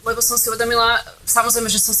 Lebo som si uvedomila, samozrejme,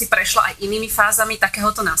 že som si prešla aj inými fázami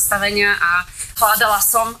takéhoto nastavenia a hľadala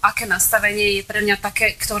som, aké nastavenie je pre mňa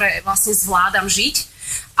také, ktoré vlastne zvládam žiť.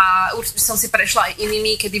 A už som si prešla aj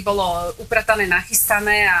inými, kedy bolo upratané,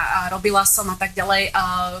 nachystané a robila som a tak ďalej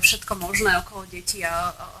a všetko možné okolo detí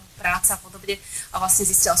a práca a podobne. A vlastne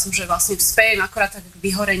zistila som, že vlastne spejem akorát tak k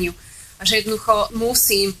vyhoreniu. A že jednoducho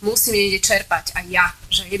musím niekde čerpať aj ja.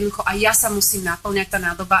 Že jednoducho aj ja sa musím naplňať tá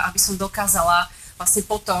nádoba, aby som dokázala vlastne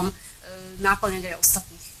potom naplňať aj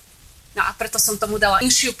ostatných. No a preto som tomu dala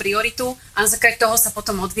inšiu prioritu a na základe toho sa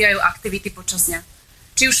potom odvíjajú aktivity počas dňa.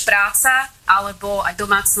 Či už práca, alebo aj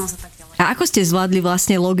domácnosť a tak ďalej. A ako ste zvládli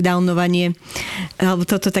vlastne lockdownovanie, alebo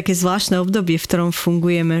toto také zvláštne obdobie, v ktorom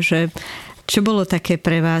fungujeme, že čo bolo také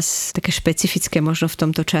pre vás, také špecifické možno v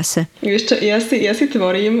tomto čase? Vieš čo, ja si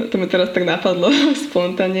tvorím, to mi teraz tak napadlo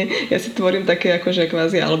spontánne, ja si tvorím také akože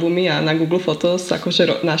kvázi albumy a na Google Photos,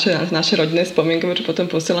 akože naše rodinné spomienky, čo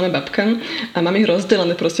potom posielame babkám a mám ich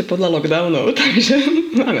rozdelené proste podľa lockdownov, takže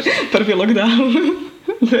máme prvý lockdown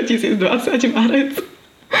 2020 marec.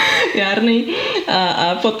 Jarný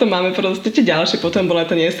a potom máme proste tie ďalšie, potom bola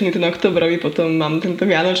ten jesenný, ten oktobrový, potom mám tento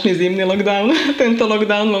vianočný zimný lockdown. Tento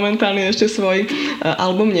lockdown momentálne ešte svoj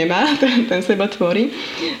album nemá, ten sa iba tvorí.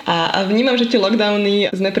 A vnímam, že tie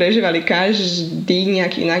lockdowny sme prežívali každý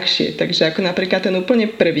nejak inakšie. Takže ako napríklad ten úplne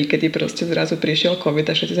prvý, kedy proste zrazu prišiel COVID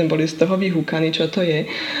a všetci sme boli z toho vyhúkaní, čo to je.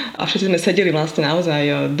 A všetci sme sedeli vlastne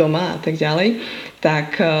naozaj doma a tak ďalej.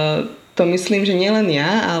 Tak to myslím, že nielen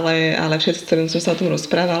ja, ale všetci, ktorým som sa o tom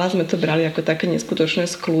rozprávala, sme to brali ako také neskutočné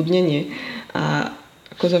skľudnenie a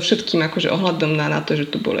ako so všetkým akože ohľadom na to,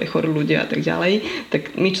 že tu boli chorí ľudia a tak ďalej,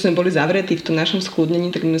 tak my, čo sme boli zavretí v tom našom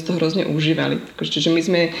skľudnení, tak my sme to hrozne užívali. Čiže my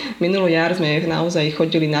sme minulý jar sme naozaj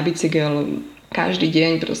chodili na bicykel každý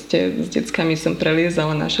deň, proste s deckami som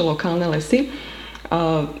preliezala naše lokálne lesy.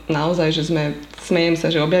 Naozaj, že smejem sa,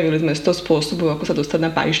 že objavili sme 100 spôsobov, ako sa dostať na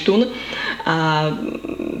Pajštún a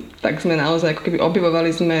tak sme naozaj ako keby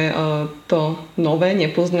objavovali sme to nové,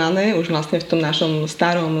 nepoznané, už vlastne v tom našom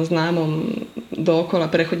starom, známom dookola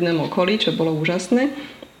prechodnom okolí, čo bolo úžasné.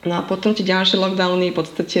 No a potom tie ďalšie lockdowny, v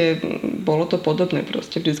podstate bolo to podobné.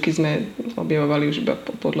 Proste vždycky sme objavovali už iba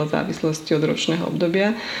podľa závislosti od ročného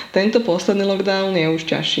obdobia. Tento posledný lockdown je už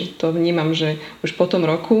ťažší. To vnímam, že už po tom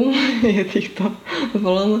roku je týchto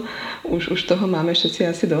vln, už toho máme všetci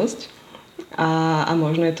asi dosť. a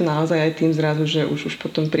možno je to naozaj aj tým zrazu, že už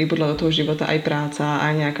potom pribudla do toho života aj práca,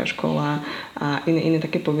 aj nejaká škola a iné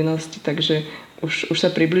také povinnosti, takže už sa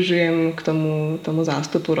približujem k tomu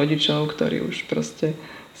zástupu rodičov, ktorí už proste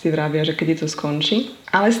si vravia, že kedy to skončí.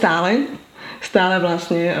 Ale stále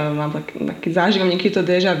vlastne mám taký záživom niekedy to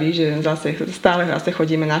déjà vu, že stále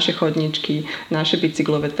chodíme naše chodničky, naše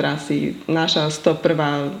bicyklové trasy, naša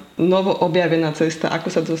 101. novo objavená cesta, ako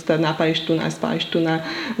sa dostať na Pajštúna, z Pajštúna,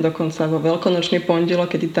 dokonca vo veľkonočný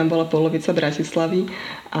pondelok, kedy tam bola polovica Bratislavy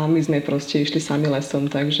a my sme proste išli sami lesom,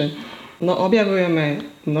 takže objavujeme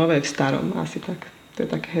nové v starom, asi tak. To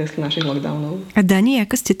je také heslo našich lockdownov. A Dani,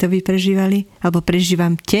 ako ste to vy prežívali? Alebo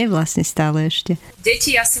prežívate vlastne stále ešte?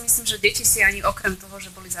 Deti, ja si myslím, že deti si ani okrem toho, že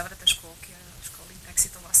boli zavreté školy, tak si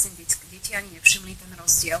to vlastne deti ani nevšimli ten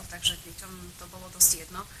rozdiel, takže deťom to bolo dosť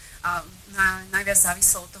jedno. A najviac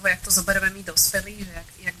závislo od toho, jak to zoberieme my dospelí, že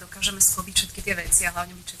jak dokážeme sklobiť všetky tie veci a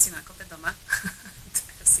hlavne byť všetci na kope doma. To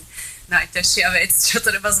je asi najťažšia vec, čo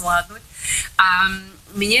treba zvládnuť. A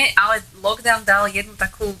mne ale lockdown dal jednu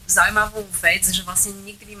takú zaujímavú vec, že vlastne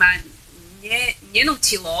nikdy ma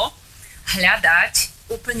nenútilo hľadať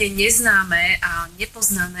úplne neznáme a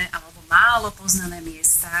nepoznané alebo málo poznané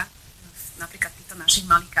miesta, napríklad v týchto našich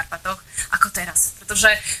malých Karpatoch, ako teraz.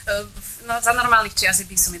 Pretože za normálnych čias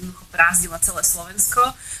by som jednoducho prázdila celé Slovensko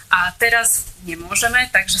a teraz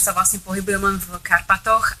nemôžeme, takže sa vlastne pohybujem len v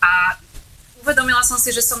Karpatoch a uvedomila som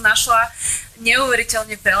si, že som našla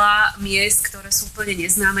neuveriteľne veľa miest, ktoré sú úplne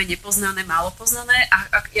neznáme, nepoznané, málo poznané.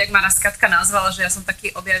 A jak ma raz Katka nazvala, že ja som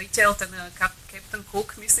taký objaviteľ, ten Captain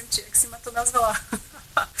Cook, myslím, či jak si ma to nazvala.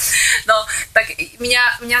 No, tak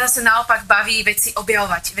mňa zase naopak baví veci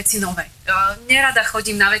objavovať, veci nové. Nerada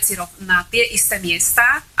chodím na tie isté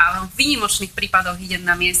miesta, ale v výnimočných prípadoch idem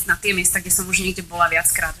na tie miesta, kde som už niekde bola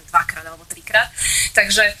viackrát, 2-krát alebo 3-krát.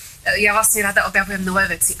 Takže ja vlastne rada objavujem nové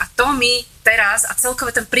veci. A to mi teraz, a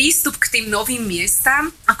celkové ten prístup k tým novým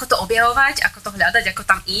miestam, ako to objavovať, ako to hľadať, ako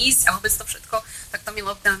tam ísť a vôbec to všetko, tak to mi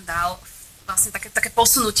lockdown dal vlastne také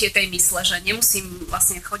posunutie tej mysle, že nemusím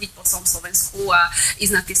vlastne chodiť po celom Slovensku a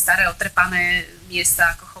ísť na tie staré otrepané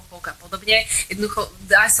miesta ako Chopok a podobne. Jednoducho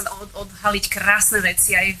dá sa odhaliť krásne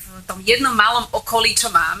veci aj v tom jednom malom okolí,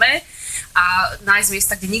 čo máme a nájsť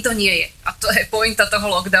miesta, kde nikto nie je. A to je pointa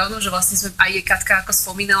toho lockdownu, že vlastne aj Katka ako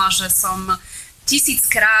spomínala, že som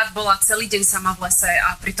 1000-krát bola celý deň sama v lese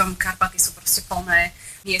a pritom Karpaty sú proste plné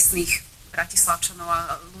miestnych Bratislavčanov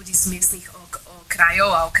a ľudí z miestnych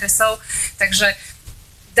krajov a okresov. Takže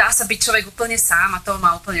dá sa byť človek úplne sám a to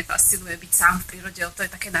ma úplne fascinuje, byť sám v prírode. To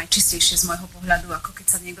je také najčistejšie z môjho pohľadu, ako keď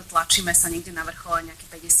sa niekto tlačíme sa niekde na vrchole nejaký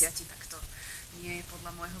 50, tak to nie je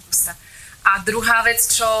podľa môjho gusta. A druhá vec,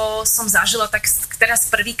 čo som zažila tak teraz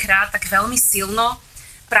prvýkrát, tak veľmi silno,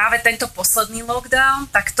 práve tento posledný lockdown,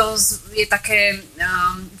 tak to je také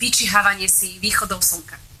vyčihávanie si východov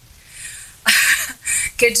slnka.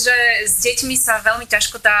 Keďže s deťmi sa veľmi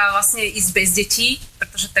ťažko dá vlastne ísť bez detí,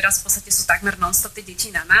 pretože teraz v podstate sú takmer non-stop tie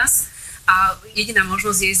deti na nás a jediná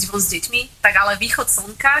možnosť je ísť von s deťmi, tak ale východ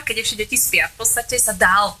slnka, keď ešte deti spia, v podstate sa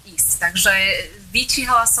dal ísť. Takže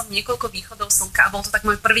vyčíhala som niekoľko východov slnka a bol to tak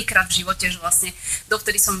môj prvýkrát v živote, že vlastne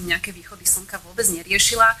dovtedy som nejaké východy slnka vôbec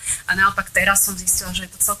neriešila a naopak teraz som zistila, že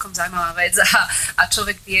je to celkom zaujímavá vec a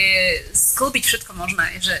človek vie sklbiť všetko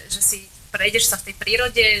možné, že si prejdeš sa v tej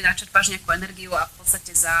prírode, načerpáš nejakú energiu a v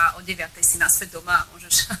podstate o 9:00 si naspäť doma a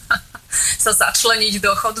môžeš sa začleniť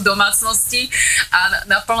do chodu domácnosti a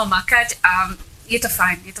naplno makať a je to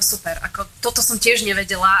fajn, je to super. Toto som tiež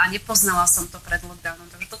nevedela a nepoznala som to pred lockdownom,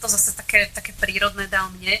 takže toto zase také prírodné dal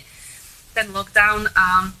mne, ten lockdown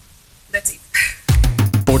a that's it.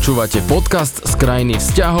 Počúvate podcast z krajiny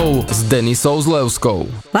vzťahov s Denisou Zlevskou.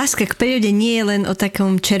 Láska k prírode nie je len o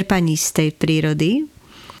takom čerpaní z tej prírody,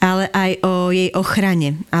 ale aj o jej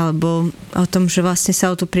ochrane, alebo o tom, že vlastne sa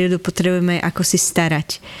o tú prírodu potrebujeme ako si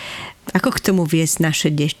starať. Ako k tomu viesť naše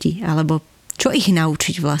deti, alebo čo ich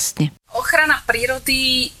naučiť vlastne? Ochrana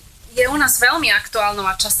prírody je u nás veľmi aktuálnou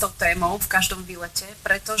a častou témou v každom výlete,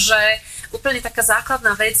 pretože úplne taká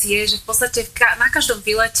základná vec je, že v podstate na každom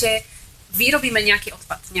výlete vyrobíme nejaký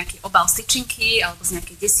odpad, nejaký obal z tyčinky alebo z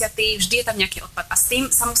nejakej desiaty, vždy je tam nejaký odpad a s tým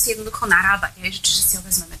sa musí jednoducho narábať, čiže si ho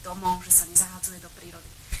vezmeme domov, že sa nezahadzuje do prírody.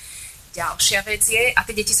 Ďalšia vec je, a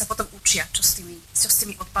tie deti sa potom učia, čo s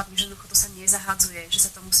tými odpadmi, že jednoducho to sa nezahadzuje, že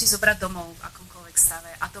sa to musí zobrať domov v akomkoľvek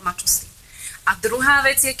stave a doma čo s tým. A druhá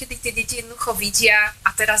vec je, kedy tie deti jednoducho vidia,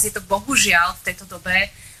 a teraz je to bohužiaľ v tejto dobe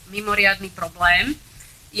mimoriadny problém,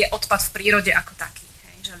 je odpad v prírode ako taký,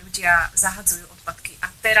 že ľudia zahadzujú odpadky.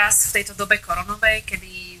 A teraz v tejto dobe koronovej,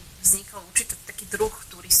 kedy vznikol určitý taký druh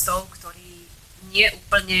turistov, ktorí nie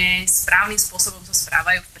úplne správnym spôsobom sa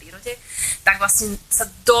správajú v prírode, tak vlastne sa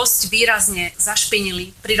dosť výrazne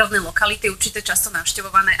zašpinili prírodné lokality, určite často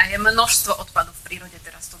navštevované a je množstvo odpadov v prírode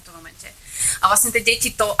teraz v tomto momente. A vlastne tie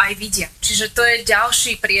deti to aj vidia. Čiže to je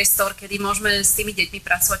ďalší priestor, kedy môžeme s tými deťmi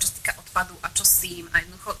pracovať, čo sa týka odpadu a čo s tým. A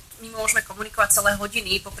jednoducho my môžeme komunikovať celé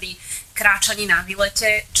hodiny popri kráčaní na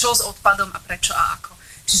výlete, čo s odpadom a prečo a ako.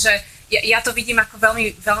 Čiže ja to vidím ako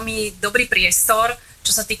veľmi, veľmi dobrý priestor,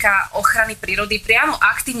 čo sa týka ochrany prírody, priamo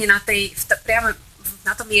aktívne priamo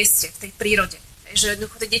na tom mieste, v tej prírode. Že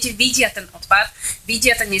jednoducho tie deti vidia ten odpad,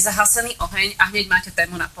 vidia ten nezahasený oheň a hneď máte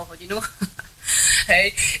tému na pol hodinu.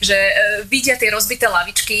 Hej, že vidia tie rozbité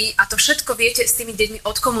lavičky a to všetko viete s tými deťmi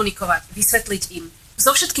odkomunikovať, vysvetliť im.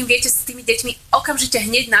 So všetkým viete s tými deťmi okamžite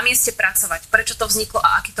hneď na mieste pracovať, prečo to vzniklo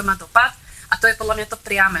a aký to má dopad. A to je podľa mňa to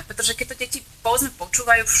priame, pretože keď to deti povedzme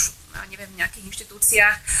počúvajú v nejakých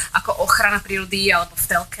inštitúciách ako ochrana prírody alebo v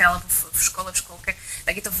telke alebo v školke,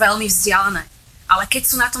 tak je to veľmi vzdialené. Ale keď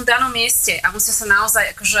sú na tom danom mieste a musia sa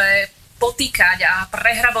naozaj akože potýkať a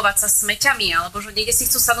prehrabovať sa smeťami, alebo že niekde si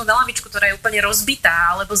chcú sadnúť na lavičku, ktorá je úplne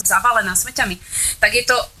rozbitá alebo zavalená smeťami, tak je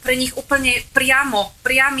to pre nich úplne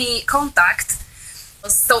priamy kontakt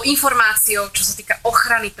s tou informáciou, čo sa týka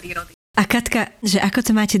ochrany prírody. A Katka, že ako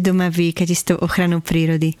to máte doma vy, keď je s tou ochranou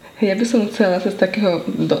prírody? Ja by som chcela z takého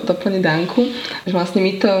doplniť Danku, že vlastne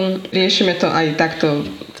my to riešime to aj takto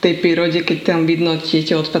v tej prírode, keď tam vidno tie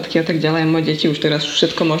odpadky a tak ďalej. Moje deti už teraz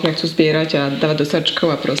všetko možno chcú zbierať a dávať do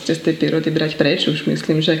sačkov a proste z tej prírody brať preč. Už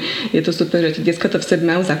myslím, že je to super, že tie decká to v sebe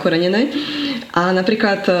majú zakorenené. A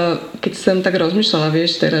napríklad, keď som tak rozmýšľala,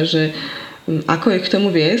 vieš teraz, že ako ich k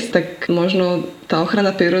tomu viesť, tak možno tá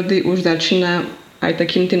ochrana prírody už začína aj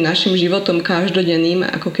takým tým našim životom každodenným,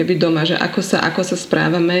 ako keby doma, že ako sa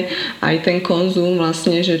správame, aj ten konzum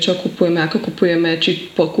vlastne, že čo kupujeme, ako kupujeme,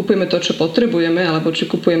 či kupujeme to, čo potrebujeme, alebo či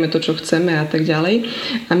kupujeme to, čo chceme a tak ďalej.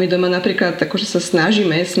 A my doma napríklad akože sa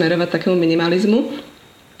snažíme smerovať takému minimalizmu.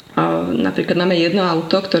 Napríklad máme jedno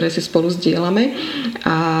auto, ktoré si spolu zdieľame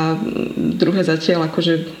a druhé zatiaľ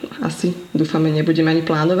akože asi dúfame nebudeme ani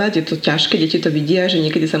plánovať. Je to ťažké, deti to vidia, že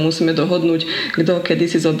niekedy sa musíme dohodnúť, kto kedy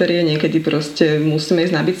si zoberie, niekedy proste musíme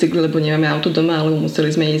ísť na bicykli, lebo nemáme auto doma, alebo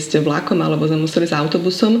museli sme ísť vlakom, alebo sme museli s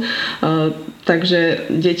autobusom.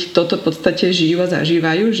 Takže deti toto v podstate žijú a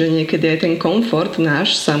zažívajú, že niekedy aj ten komfort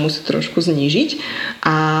náš sa musí trošku znížiť,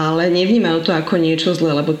 ale nevnímajú to ako niečo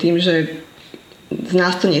zlé, lebo tým, že z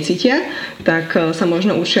nás to necítia, tak sa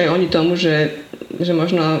možno učia aj oni tomu, že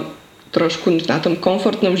možno trošku na tom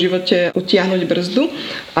komfortnom živote utiahnuť brzdu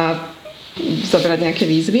a zobrať nejaké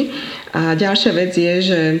výzvy. A ďalšia vec je,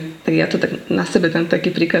 že tak ja to tak na sebe tam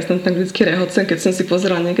taký príkaz, tam vždycky rehocem, keď som si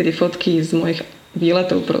pozerala niekedy fotky z mojich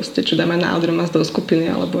výletov proste, čo dáme na Outdoormamas do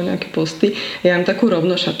skupiny alebo nejaké posty. Ja mám takú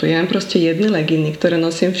rovnošatu, ja mám proste jedny legíny, ktoré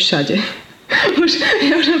nosím všade.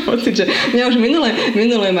 Ja už mám pocit, že mňa už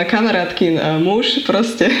minulé ma kamarátkin muž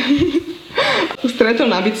proste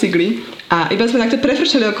stretol na bicykli a iba sme takto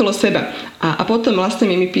prefrčali okolo seba. A potom vlastne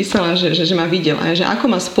mi písala, že ma videl a že ako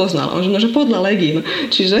ma spoznal. On že podľa legín.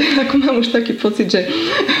 Čiže ako mám už taký pocit, že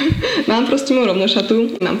mám proste moju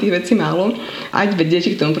rovnošatu, mám tých vecí málo. Aj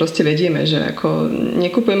deti k tomu proste vedieme, že ako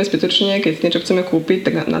nekupujeme zbytočne, keď niečo chceme kúpiť,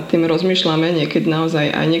 tak nad tým rozmýšľame niekedy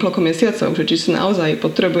naozaj aj niekoľko mesiacov, že či si naozaj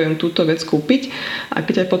potrebujem túto vec kúpiť. A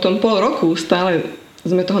keď aj potom pol roku stále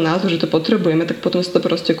sme toho názoru, že to potrebujeme, tak potom si to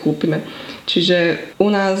proste kúpime. Čiže u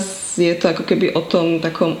nás je to ako keby o tom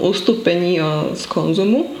takom ustúpení z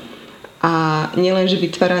konzumu a nielen, že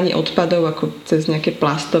vytváranie odpadov ako cez nejaké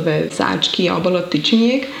plastové sáčky alebo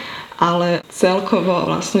tyčiniek, ale celkovo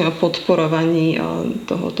vlastne o podporovaní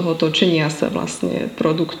toho točenia sa vlastne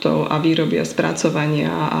produktov a výroby a spracovania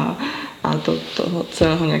a toho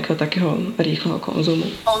celého nejakého takého rýchleho konzumu.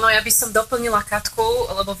 Ja by som doplnila Katku,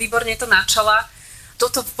 lebo výborne to načala.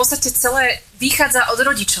 Toto v podstate celé vychádza od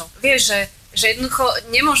rodičov. Vieš, že jednoducho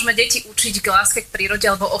nemôžeme deti učiť k láske k prírode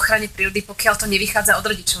alebo ochrane prírody, pokiaľ to nevychádza od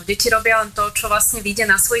rodičov. Deti robia len to, čo vlastne vidia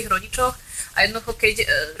na svojich rodičoch a jednoducho, keď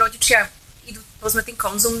rodičia idú povedzme tým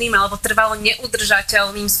konzumným alebo trvalo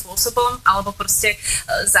neudržateľným spôsobom alebo proste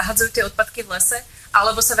zahadzujú tie odpadky v lese,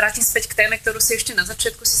 alebo sa vrátim späť k téme, ktorú si ešte na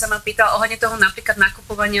začiatku si sa ma pýtala ohľadne toho napríklad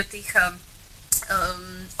nakupovania tých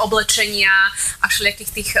oblečenia a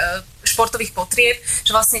všelijakých tých športových potrieb,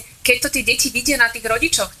 že vlastne keď to tie deti vidia na tých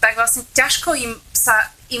rodičoch, tak vlastne ťažko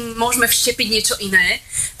im môžeme vštepiť niečo iné.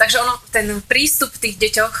 Takže ten prístup tých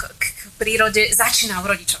deťoch k prírode začína u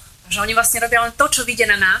rodičoch. Že oni vlastne robia len to, čo vidia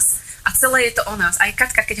na nás a celé je to o nás. Aj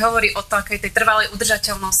Katka, keď hovorí o tej trvalej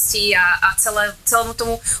udržateľnosti a celému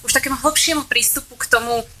tomu už takému hlbšiemu prístupu k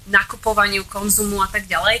tomu nakupovaniu, konzumu a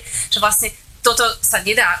tak ďalej, že vlastne toto sa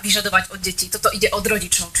nedá vyžadovať od detí, toto ide od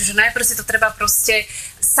rodičov. Čiže najprv si to treba proste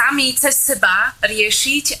sami cez seba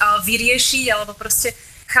riešiť, vyriešiť, alebo proste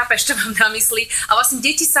chápeš, čo mám na mysli. A vlastne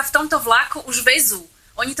deti sa v tomto vláku už vezú.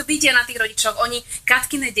 Oni to vidia na tých rodičoch,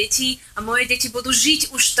 Katkine deti a moje deti budú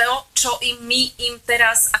žiť už to, čo im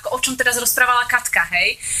teraz, ako o čom teraz rozprávala Katka,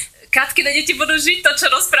 hej. Katkine deti budú žiť to, čo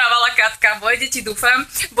rozprávala Katka. Moje deti, dúfam,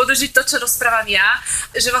 budú žiť to, čo rozprávam ja.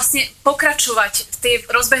 Že vlastne pokračovať v tie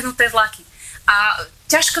rozbehnuté vlaky. A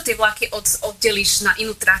ťažko tie vlaky oddelíš na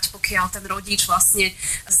inú trať, pokiaľ ten rodič vlastne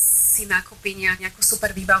si nakúpi nejakú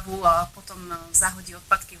super výbavu a potom zahodí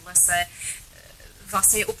odpadky v lese.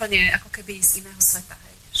 Vlastne je úplne ako keby z iného sveta.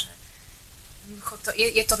 Hej. Že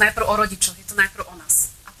je to najprv o rodičoch, je to najprv o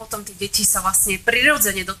nás. Potom tie deti sa vlastne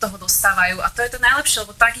prirodzene do toho dostávajú a to je to najlepšie,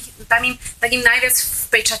 lebo tak im najviac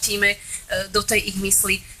vpečatíme do tej ich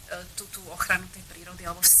mysli tú ochranu tej prírody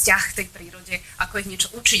alebo vzťah k tej prírode, ako ich niečo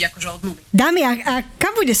učiť akože od nuly. Dámy, a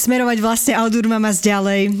kam bude smerovať vlastne Outdoormamas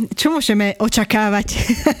ďalej? Čo môžeme očakávať?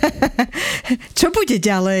 Čo bude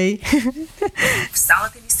ďalej?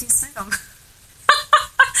 Stále tým istým smerom.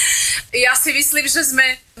 Ja si myslím, že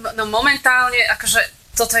sme momentálne akože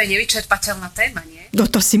toto je nevyčerpateľná téma, nie? No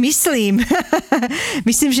to si myslím.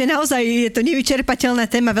 Myslím, že naozaj je to nevyčerpateľná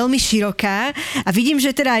téma, veľmi široká. A vidím,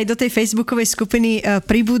 že teda aj do tej facebookovej skupiny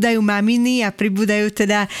pribúdajú maminy a pribúdajú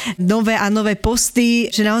teda nové a nové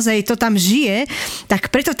posty, že naozaj to tam žije.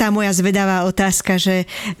 Tak preto tá moja zvedavá otázka, že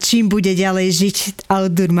čím bude ďalej žiť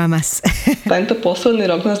Outdoormamas. Tento posledný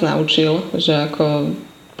rok nás naučil, že ako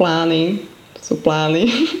plány sú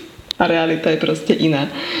plány. A realita je proste iná.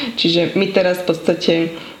 Čiže my teraz v podstate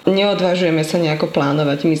neodvážujeme sa nejako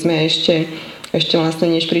plánovať. My sme ešte vlastne,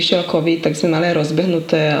 než prišiel COVID, tak sme mali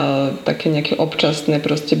rozbehnuté také nejaké občasné,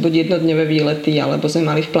 proste buď jednodňové výlety, alebo sme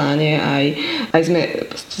mali v pláne aj sme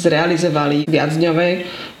zrealizovali viacdňové,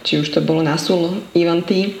 či už to bolo na Sul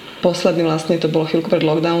eventy. Posledný vlastne to bolo chvíľku pred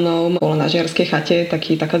lockdownom, bolo na žiarskej chate,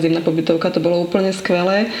 taká zimná pobytovka, to bolo úplne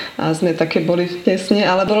skvelé a sme také boli tesne,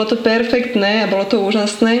 ale bolo to perfektné a bolo to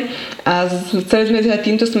úžasné a chceli sme aj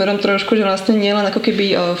týmto smerom trošku, že vlastne nielen ako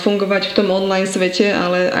keby fungovať v tom online svete,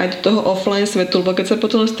 ale aj do toho offline svetu, lebo keď sa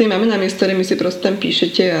potom s tými maminami, s ktorými si proste tam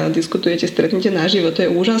píšete a diskutujete, stretnete naživo, to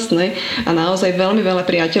je úžasné a naozaj veľmi veľa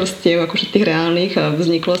priateľstiev, akože tých reálnych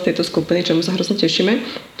vzniklo z tejto skupiny, čomu sa hrozne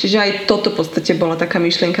tešíme. Čiže aj toto v podstate bola taká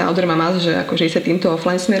myšlienka Outdoormamas, že akože ísť týmto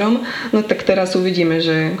offline smerom. No tak teraz uvidíme,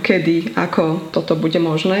 že kedy, ako toto bude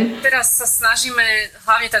možné. Teraz sa snažíme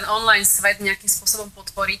hlavne ten online svet nejakým spôsobom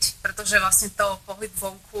podporiť, pretože vlastne to pohyb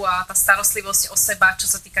vonku a tá starostlivosť o seba, čo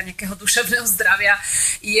sa týka nejakého duševného zdravia,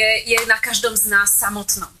 je na každom z nás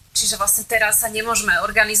samotnom. Čiže vlastne teraz sa nemôžeme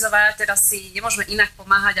organizovať, teraz si nemôžeme inak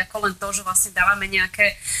pomáhať ako len to, že vlastne dávame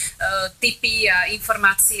nejaké tipy a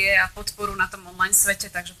informácie a podporu na tom online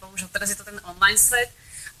svete, takže bohužiaľ teraz je to ten online svet,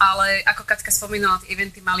 ale ako Katka spomínala, tie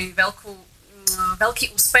eventy mali veľký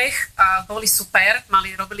úspech a boli super,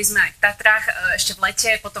 robili sme aj v Tatrách ešte v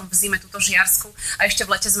lete, potom v zime túto Žiarsku a ešte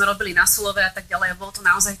v lete sme robili na Sulove a tak ďalej a bolo to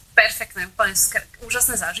naozaj perfektné, úplne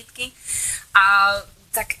úžasné zážitky a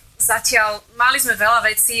tak zatiaľ mali sme veľa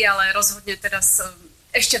vecí, ale rozhodne teraz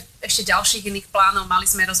ešte ďalších iných plánov. Mali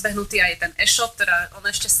sme rozbehnutý aj ten e-shop, teda on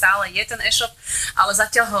ešte stále je ten e-shop, ale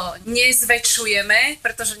zatiaľ ho nezväčšujeme,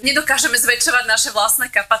 pretože nedokážeme zväčšovať naše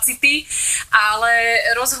vlastné kapacity, ale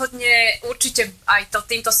rozhodne určite aj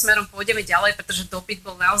týmto smerom pôjdeme ďalej, pretože dopyt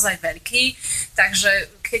bol naozaj veľký,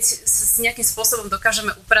 takže keď sa nejakým spôsobom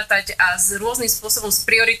dokážeme upratať a rôznym spôsobom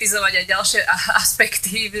sprioritizovať aj ďalšie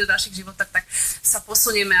aspekty v našich životoch, tak sa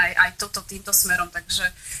posunieme aj týmto smerom, takže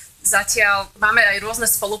zatiaľ máme aj rôzne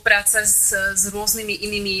spolupráce s rôznymi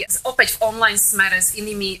inými, opäť v online smere, s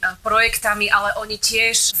inými projektami, ale oni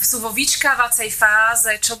tiež sú vo vyčkávacej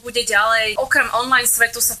fáze, čo bude ďalej. Okrem online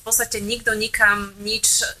svetu sa v podstate nikto nikam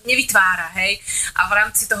nič nevytvára, hej. A v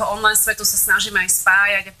rámci toho online svetu sa snažíme aj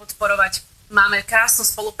spájať a podporovať. Máme krásnu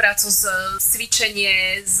spoluprácu s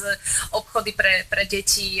cvičenie, s obchody pre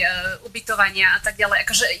deti, ubytovania a tak ďalej.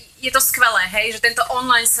 Akože je to skvelé, hej, že tento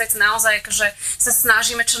online svet naozaj akože sa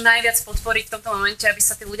snažíme čo najviac podporiť v tomto momente, aby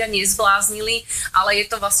sa tí ľudia nezbláznili, ale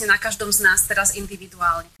je to vlastne na každom z nás teraz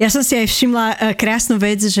individuálne. Ja som si aj všimla krásnu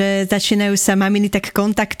vec, že začínajú sa maminy tak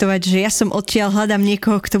kontaktovať, že ja som odtiaľ, hľadám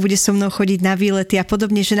niekoho, kto bude so mnou chodiť na výlety a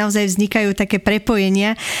podobne, že naozaj vznikajú také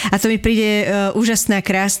prepojenia a to mi príde úžasné a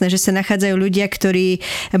krásne, že sa nachádzajú ľudia, ktorí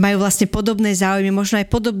majú vlastne podobné záujmy, možno aj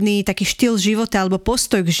podobný taký štýl života alebo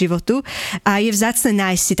postoj k životu a je vzácne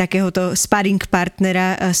nájsť si takéhoto sparring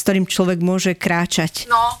partnera, s ktorým človek môže kráčať.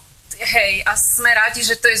 No, hej, a sme radi,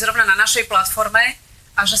 že to je zrovna na našej platforme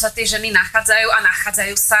a a že sa tie ženy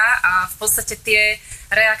nachádzajú sa a v podstate tie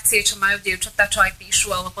reakcie, čo majú dievčatá, čo aj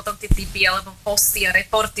píšu, alebo potom tie tipy, alebo posty a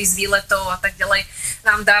reporty z výletov a tak ďalej,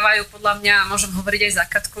 nám dávajú podľa mňa, môžem hovoriť aj za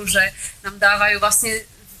Katku, že nám dávajú vlastne,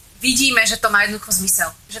 vidíme, že to má jednoducho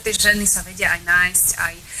zmysel, že tie ženy sa vedia aj nájsť,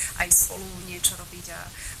 aj spolu niečo robiť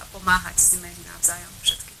a pomáhať si medzi navzájom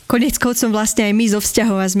všetky. Koniec koncom vlastne aj my zo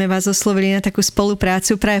vzťahov sme vás oslovili na takú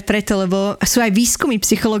spoluprácu práve preto, lebo sú aj výskumy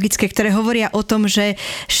psychologické, ktoré hovoria o tom, že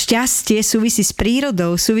šťastie súvisí s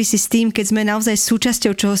prírodou, súvisí s tým, keď sme naozaj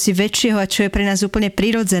súčasťou čohosi väčšieho a čo je pre nás úplne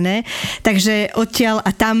prirodzené. Takže odtiaľ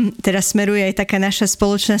a tam teraz smeruje aj taká naša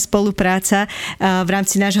spoločná spolupráca v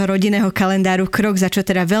rámci nášho rodinného kalendáru kRok, za čo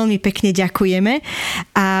teda veľmi pekne ďakujeme.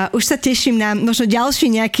 A už sa teším na možno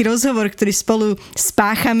ďalší nejaký rozhovor, ktorý spolu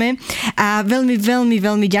spáchame a veľmi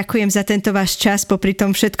ďakujem za tento váš čas, popri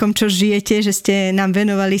tom všetkom, čo žijete, že ste nám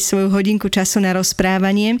venovali svoju hodinku času na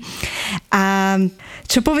rozprávanie. A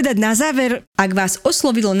čo povedať na záver? Ak vás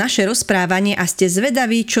oslovilo naše rozprávanie a ste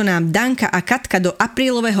zvedaví, čo nám Danka a Katka do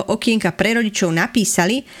aprílového okienka pre rodičov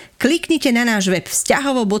napísali, kliknite na náš web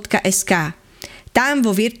vzťahovo.sk. Tam vo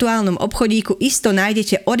virtuálnom obchodíku isto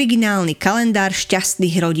nájdete originálny kalendár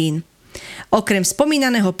šťastných rodín. Okrem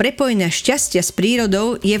spomínaného prepojenia šťastia s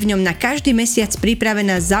prírodou je v ňom na každý mesiac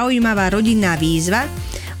pripravená zaujímavá rodinná výzva,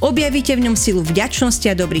 objavíte v ňom silu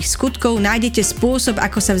vďačnosti a dobrých skutkov, nájdete spôsob,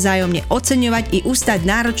 ako sa vzájomne oceňovať i ustať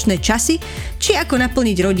náročné časy, či ako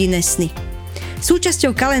naplniť rodinné sny.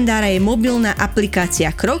 Súčasťou kalendára je mobilná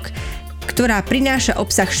aplikácia kRok, ktorá prináša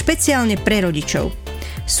obsah špeciálne pre rodičov.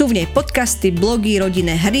 Sú v nej podcasty, blogy,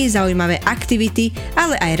 rodinné hry, zaujímavé aktivity,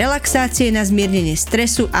 ale aj relaxácie na zmiernenie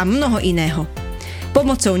stresu a mnoho iného.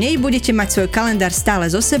 Pomocou nej budete mať svoj kalendár stále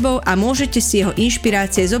so sebou a môžete si jeho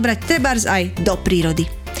inšpirácie zobrať trebárs aj do prírody.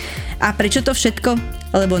 A prečo to všetko?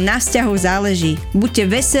 Lebo na vzťahoch záleží. Buďte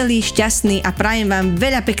veselí, šťastní a prajem vám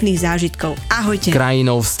veľa pekných zážitkov. Ahojte.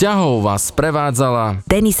 Krajinou vzťahov vás prevádzala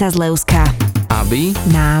Denisa Zlevská. Aby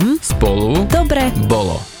nám spolu dobre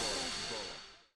bolo.